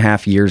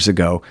 2.5 years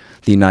ago.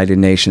 The United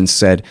Nations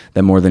said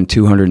that more than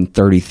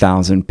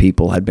 230,000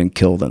 people had been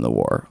killed in the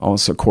war,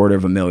 almost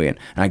 250,000.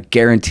 And I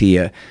guarantee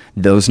you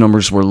those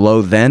numbers were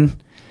low then,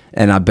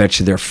 and I bet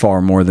you they're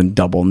far more than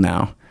double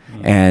now.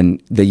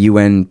 And the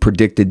UN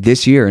predicted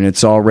this year, and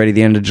it's already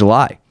the end of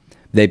July,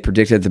 they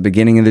predicted at the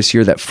beginning of this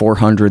year that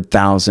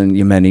 400,000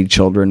 Yemeni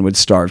children would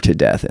starve to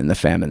death in the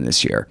famine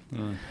this year.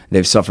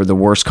 They've suffered the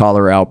worst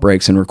cholera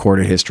outbreaks in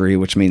recorded history,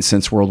 which means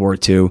since World War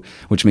II,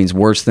 which means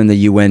worse than the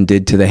UN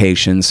did to the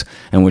Haitians,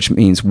 and which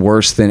means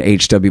worse than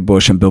H.W.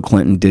 Bush and Bill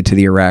Clinton did to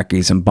the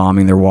Iraqis and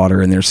bombing their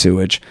water and their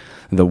sewage.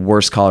 The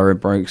worst cholera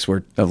outbreaks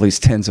where at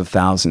least tens of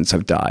thousands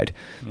have died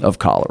of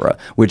cholera,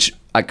 which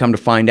I come to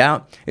find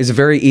out is a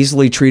very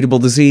easily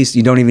treatable disease.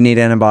 You don't even need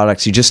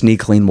antibiotics. You just need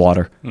clean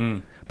water.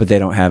 But they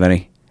don't have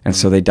any. And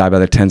so they die by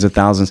the tens of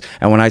thousands.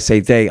 And when I say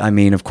they, I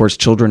mean, of course,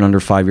 children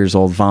under 5 years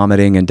old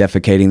vomiting and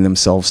defecating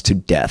themselves to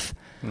death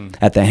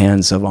at the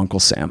hands of Uncle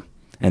Sam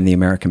and the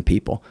American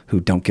people who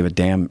don't give a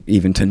damn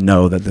even to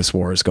know that this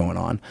war is going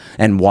on.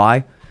 And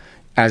why?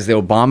 As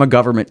the Obama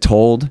government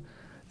told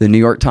the New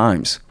York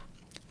Times,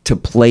 to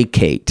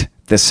placate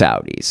the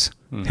Saudis,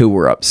 who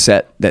were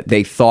upset that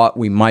they thought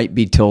we might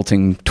be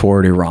tilting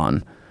toward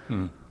Iran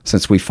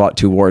since we fought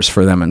 2 wars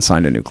for them and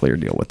signed a nuclear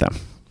deal with them.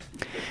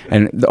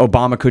 And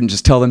Obama couldn't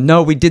just tell them,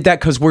 no, we did that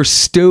because we're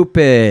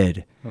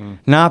stupid.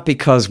 Not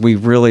because we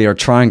really are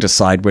trying to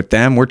side with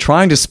them. We're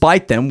trying to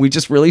spite them. We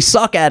just really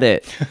suck at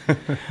it.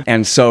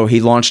 And so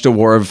he launched a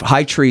war of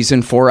high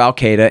treason for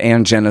al-Qaeda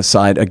and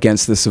genocide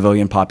against the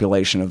civilian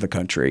population of the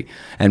country.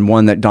 And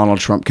one that Donald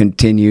Trump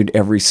continued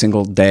every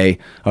single day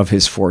of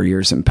his 4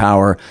 years in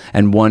power.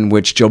 And one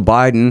which Joe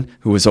Biden,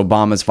 who was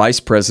Obama's vice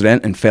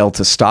president and failed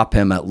to stop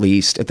him at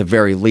the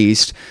very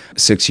least,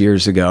 6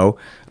 years ago,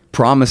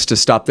 promised to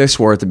stop this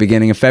war at the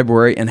beginning of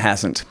February and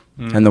hasn't.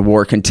 And the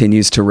war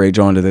continues to rage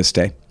on to this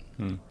day.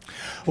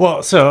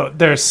 Well, so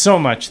there's so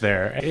much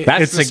there.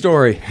 That's the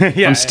story.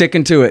 Yeah, I'm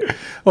sticking to it.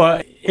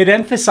 Well, it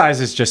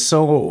emphasizes just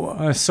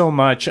so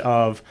much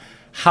of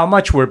how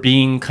much we're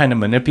being kind of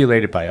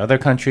manipulated by other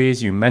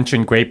countries. You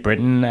mentioned Great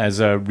Britain as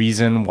a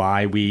reason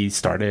why we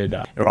started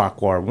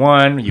Iraq War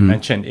I. You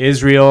mentioned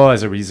Israel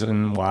as a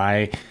reason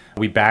why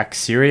we backed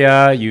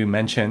Syria. You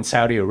mentioned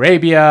Saudi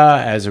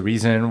Arabia as a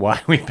reason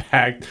why we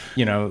backed,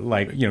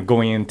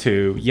 going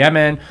into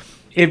Yemen.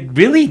 It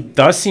really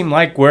does seem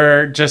like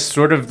we're just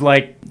sort of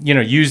like,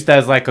 used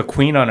as like a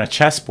queen on a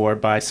chessboard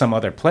by some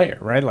other player,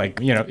 right? Like,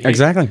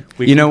 Exactly.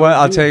 You know what?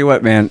 I'll tell you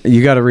what, man.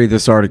 You got to read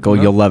this article.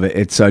 You'll love it.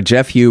 It's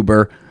Jeff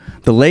Huber,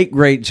 the late,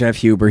 great Jeff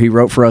Huber. He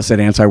wrote for us at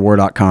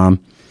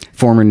antiwar.com,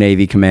 former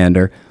Navy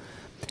commander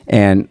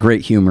and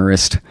great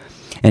humorist.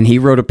 And he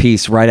wrote a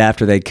piece right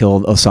after they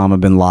killed Osama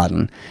bin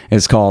Laden.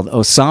 It's called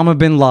Osama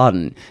bin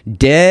Laden,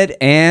 Dead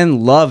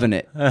and Loving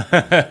It.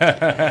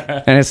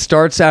 And it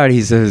starts out,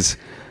 he says,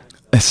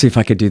 let's see if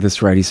I could do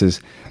this right. He says,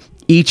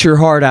 eat your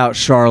heart out,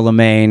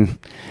 Charlemagne.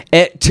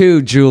 Et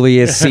tu,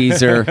 Julius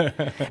Caesar.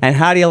 And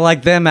how do you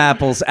like them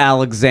apples,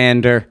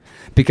 Alexander?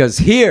 Because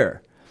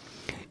here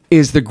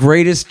is the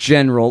greatest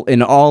general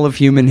in all of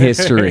human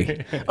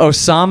history.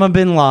 Osama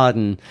bin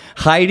Laden,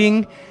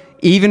 hiding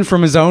even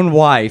from his own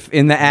wife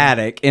in the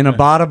attic in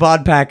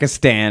Abbottabad,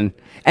 Pakistan,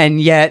 and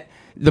yet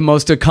the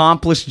most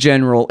accomplished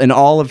general in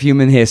all of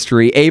human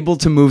history, able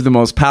to move the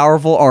most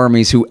powerful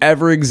armies who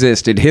ever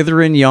existed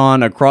hither and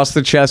yon across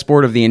the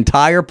chessboard of the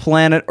entire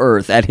planet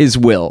Earth at his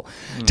will,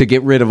 to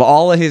get rid of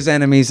all of his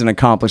enemies and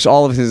accomplish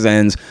all of his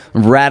ends,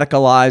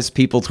 radicalize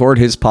people toward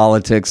his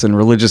politics and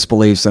religious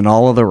beliefs and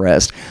all of the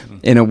rest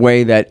in a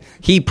way that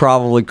he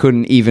probably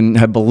couldn't even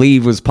have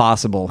believed was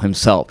possible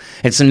himself.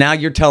 And so now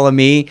you're telling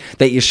me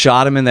that you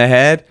shot him in the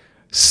head?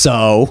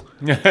 So,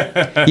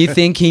 you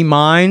think he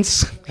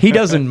minds? He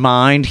doesn't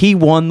mind. He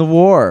won the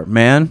war,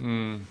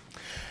 man.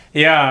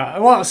 Yeah,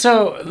 well,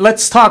 so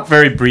let's talk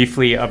very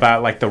briefly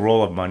about like the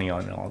role of money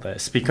on all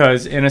this,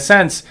 because in a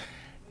sense,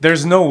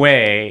 there's no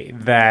way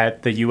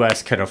that the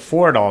U.S. could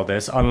afford all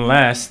this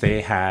unless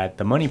they had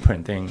the money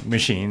printing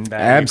machine that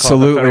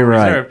absolutely we call the Federal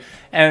right. Reserve.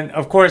 And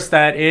of course,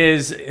 that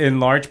is in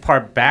large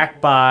part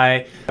backed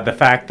by the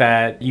fact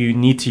that you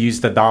need to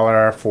use the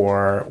dollar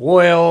for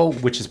oil,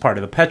 which is part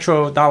of the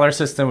petrodollar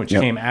system, which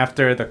came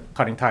after the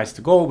cutting ties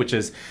to gold, which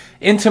is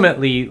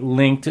intimately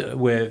linked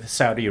with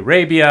Saudi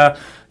Arabia.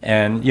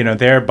 And,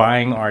 they're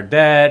buying our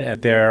debt.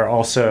 And they're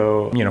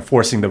also,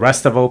 forcing the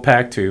rest of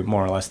OPEC to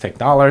more or less take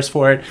dollars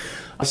for it.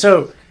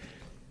 So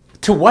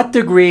to what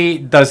degree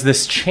does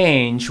this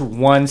change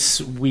once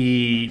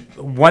the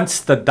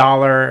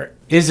dollar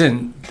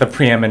isn't the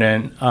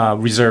preeminent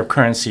reserve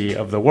currency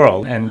of the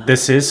world? And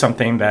this is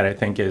something that I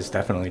think is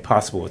definitely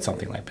possible with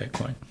something like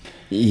Bitcoin.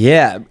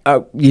 Yeah,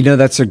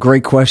 that's a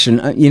great question.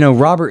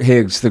 Robert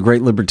Higgs, the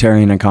great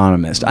libertarian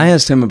economist, I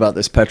asked him about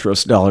this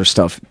petrodollar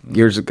stuff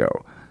years ago.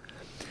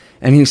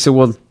 And he said,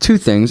 well, two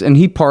things. And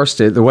he parsed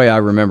it the way I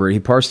remember it. He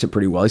parsed it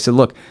pretty well. He said,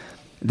 look,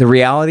 the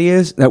reality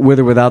is that with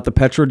or without the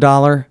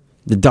petrodollar,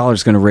 the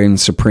dollar's going to reign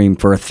supreme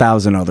for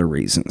 1,000 other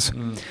reasons.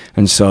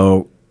 And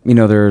so,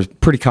 there's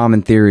pretty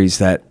common theories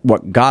that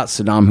what got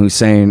Saddam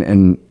Hussein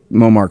and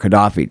Muammar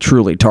Gaddafi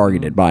truly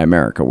targeted by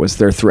America was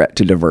their threat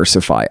to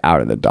diversify out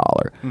of the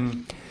dollar.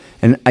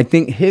 And I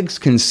think Higgs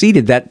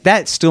conceded that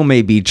that still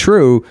may be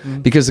true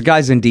because the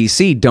guys in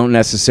D.C. don't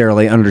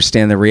necessarily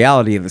understand the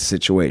reality of the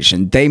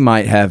situation. They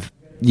might have,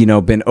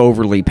 been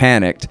overly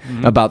panicked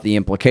about the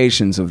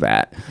implications of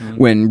that,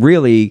 when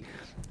really,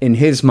 in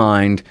his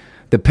mind,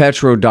 the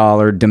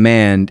petrodollar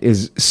demand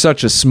is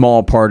such a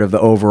small part of the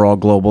overall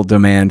global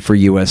demand for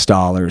U.S.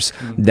 dollars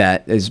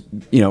that is,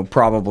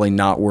 probably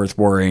not worth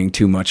worrying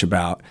too much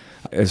about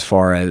as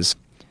far as,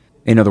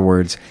 in other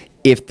words,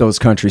 if those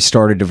countries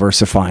started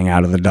diversifying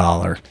out of the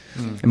dollar,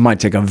 it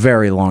might take a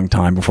very long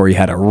time before you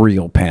had a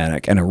real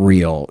panic and a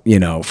real,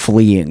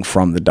 fleeing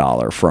from the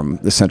dollar from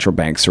the central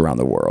banks around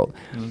the world.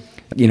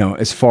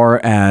 As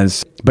far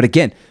as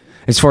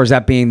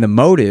that being the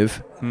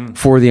motive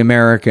for the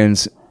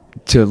Americans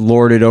to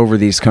lord it over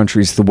these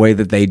countries the way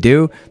that they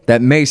do,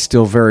 that may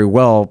still very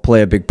well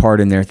play a big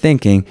part in their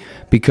thinking,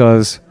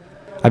 because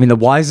the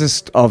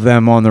wisest of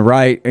them on the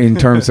right in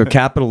terms of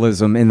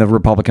capitalism in the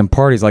Republican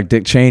Party is like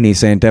Dick Cheney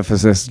saying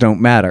deficits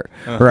don't matter,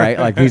 right?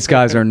 Like, these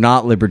guys are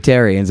not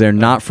libertarians. They're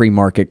not free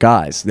market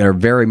guys. They're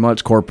very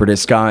much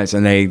corporatist guys,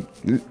 and they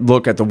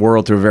look at the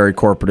world through a very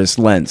corporatist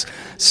lens.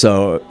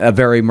 So a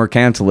very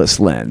mercantilist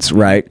lens,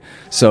 right?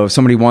 So if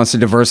somebody wants to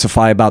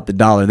diversify about the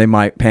dollar, they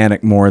might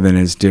panic more than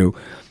is due.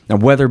 Now,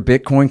 whether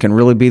Bitcoin can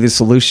really be the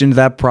solution to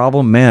that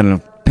problem,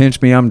 man,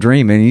 pinch me, I'm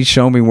dreaming. You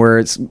show me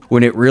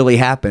when it really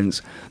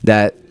happens,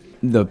 that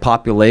the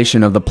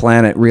population of the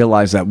planet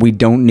realize that we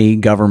don't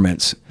need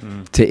governments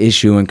to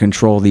issue and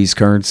control these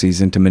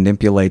currencies and to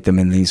manipulate them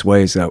in these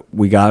ways, that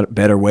we got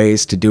better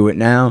ways to do it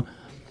now.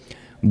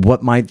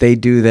 What might they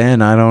do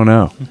then? I don't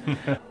know.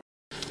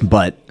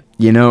 But,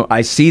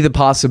 I see the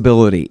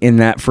possibility in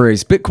that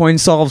phrase. Bitcoin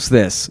solves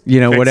this,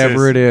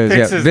 whatever it is.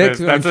 Fixes Bitcoin this.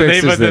 That's the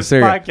fixes name of this.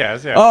 this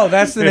podcast. Yeah. Oh,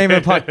 that's the name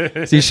of the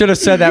podcast. So you should have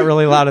said that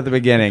really loud at the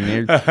beginning.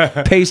 You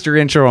paste your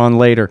intro on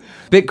later.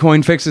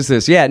 Bitcoin fixes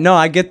this. Yeah, no,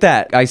 I get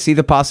that. I see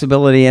the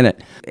possibility in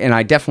it. And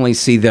I definitely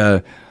see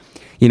the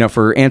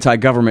for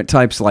anti-government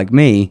types like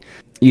me,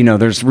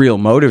 there's real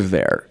motive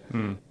there,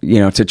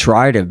 to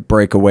try to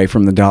break away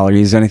from the dollar,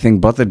 use anything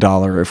but the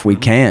dollar if we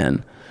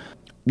can.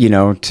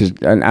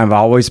 And I've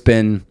always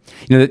been,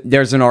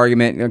 there's an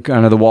argument,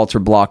 kind of the Walter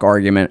Block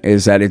argument,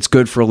 is that it's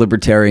good for a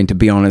libertarian to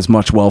be on as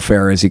much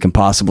welfare as he can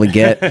possibly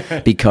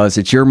get because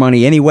it's your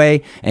money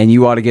anyway, and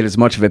you ought to get as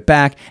much of it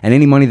back. And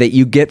any money that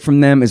you get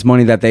from them is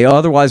money that they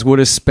otherwise would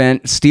have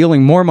spent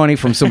stealing more money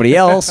from somebody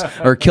else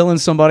or killing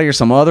somebody or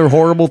some other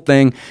horrible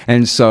thing.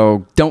 And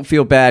so don't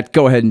feel bad.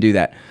 Go ahead and do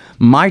that.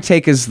 My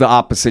take is the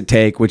opposite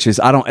take, which is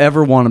I don't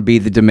ever want to be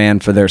the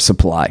demand for their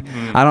supply.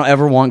 I don't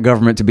ever want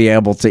government to be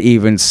able to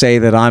even say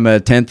that I'm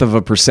a 1/10 of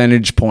a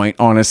percentage point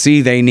on a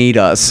see, they need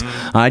us.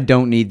 I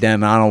don't need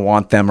them. I don't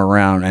want them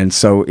around. And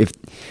so if,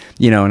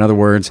 in other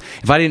words,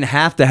 if I didn't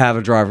have to have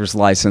a driver's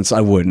license,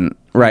 I wouldn't.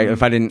 Right.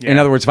 If I didn't, in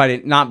other words, if I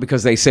didn't, not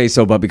because they say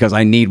so, but because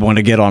I need one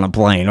to get on a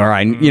plane or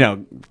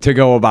to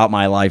go about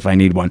my life, I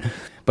need one.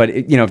 But,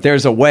 if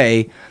there's a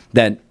way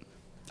that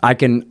I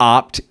can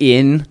opt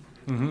in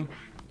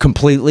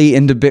completely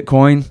into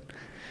Bitcoin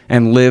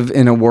and live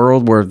in a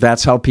world where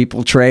that's how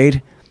people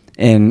trade,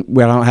 and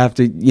we don't have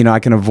to, I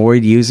can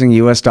avoid using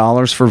US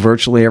dollars for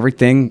virtually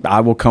everything, I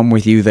will come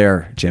with you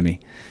there, Jimmy.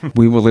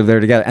 We will live there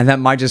together. And that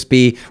might just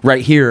be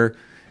right here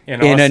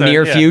in a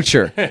near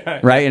future,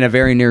 right? In a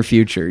very near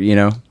future,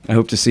 I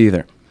hope to see you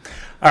there.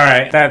 All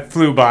right. That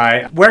flew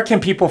by. Where can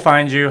people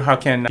find you? How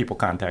can people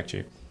contact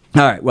you?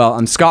 All right. Well,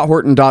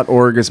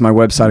 scotthorton.org is my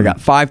website. I got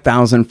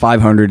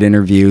 5,500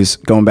 interviews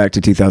going back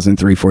to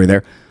 2003 for you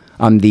there.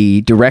 I'm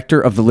the director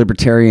of the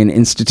Libertarian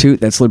Institute.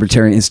 That's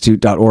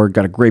libertarianinstitute.org.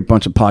 Got a great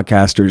bunch of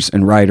podcasters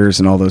and writers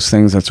and all those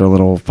things. That's our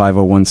little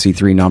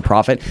 501c3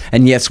 nonprofit.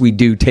 And yes, we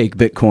do take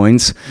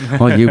Bitcoins,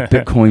 all you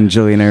Bitcoin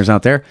jillionaires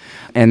out there.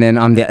 And then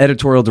I'm the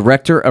editorial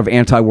director of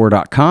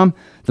antiwar.com,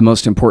 the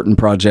most important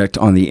project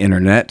on the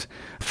internet,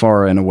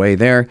 far and away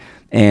there.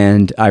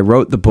 And I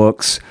wrote the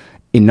books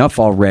Enough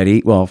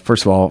Already. Well,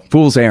 first of all,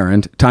 Fool's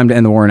Errand, Time to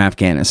End the War in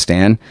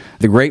Afghanistan,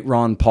 The Great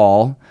Ron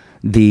Paul,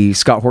 The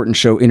Scott Horton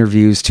Show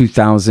interviews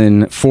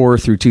 2004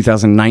 through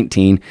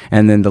 2019,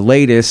 and then the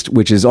latest,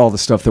 which is all the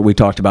stuff that we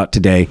talked about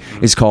today,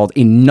 is called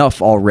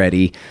Enough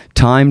Already,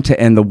 Time to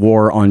End the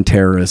War on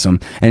Terrorism.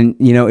 And,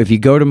 if you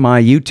go to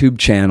my YouTube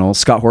channel,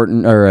 Scott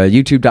Horton, or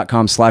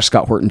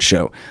youtube.com/Scott Horton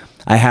Show,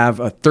 I have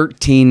a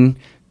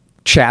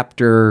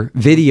 13-chapter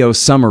video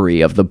summary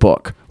of the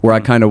book where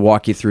I kind of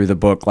walk you through the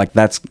book. Like,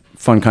 that's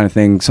fun kind of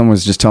thing. Someone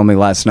was just telling me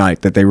last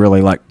night that they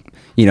really like,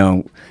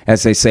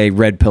 as they say,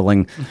 red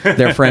pilling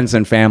their friends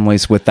and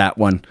families with that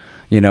one.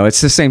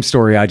 It's the same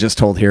story I just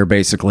told here,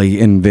 basically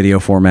in video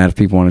format, if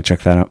people want to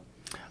check that out.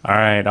 All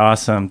right.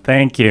 Awesome.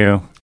 Thank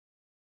you.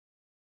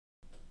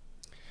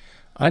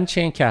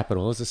 Unchained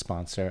Capital is a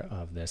sponsor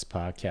of this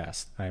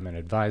podcast. I'm an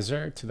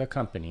advisor to the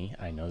company.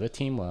 I know the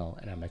team well,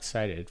 and I'm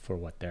excited for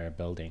what they're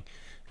building.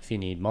 If you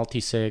need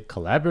multi-sig,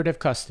 collaborative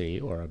custody,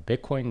 or a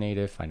Bitcoin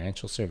native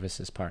financial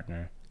services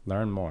partner,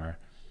 learn more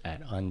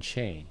at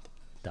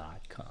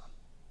unchained.com.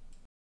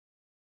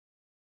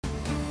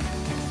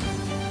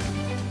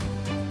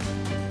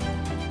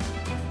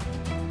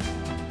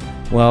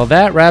 Well,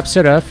 that wraps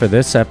it up for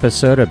this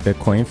episode of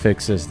Bitcoin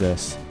Fixes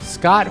This.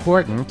 Scott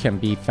Horton can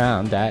be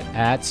found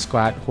at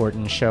Scott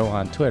Horton Show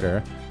on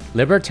Twitter,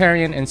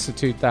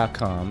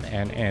 libertarianinstitute.com,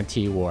 and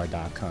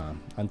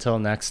antiwar.com. Until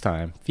next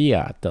time,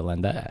 fiat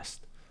delenda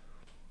est.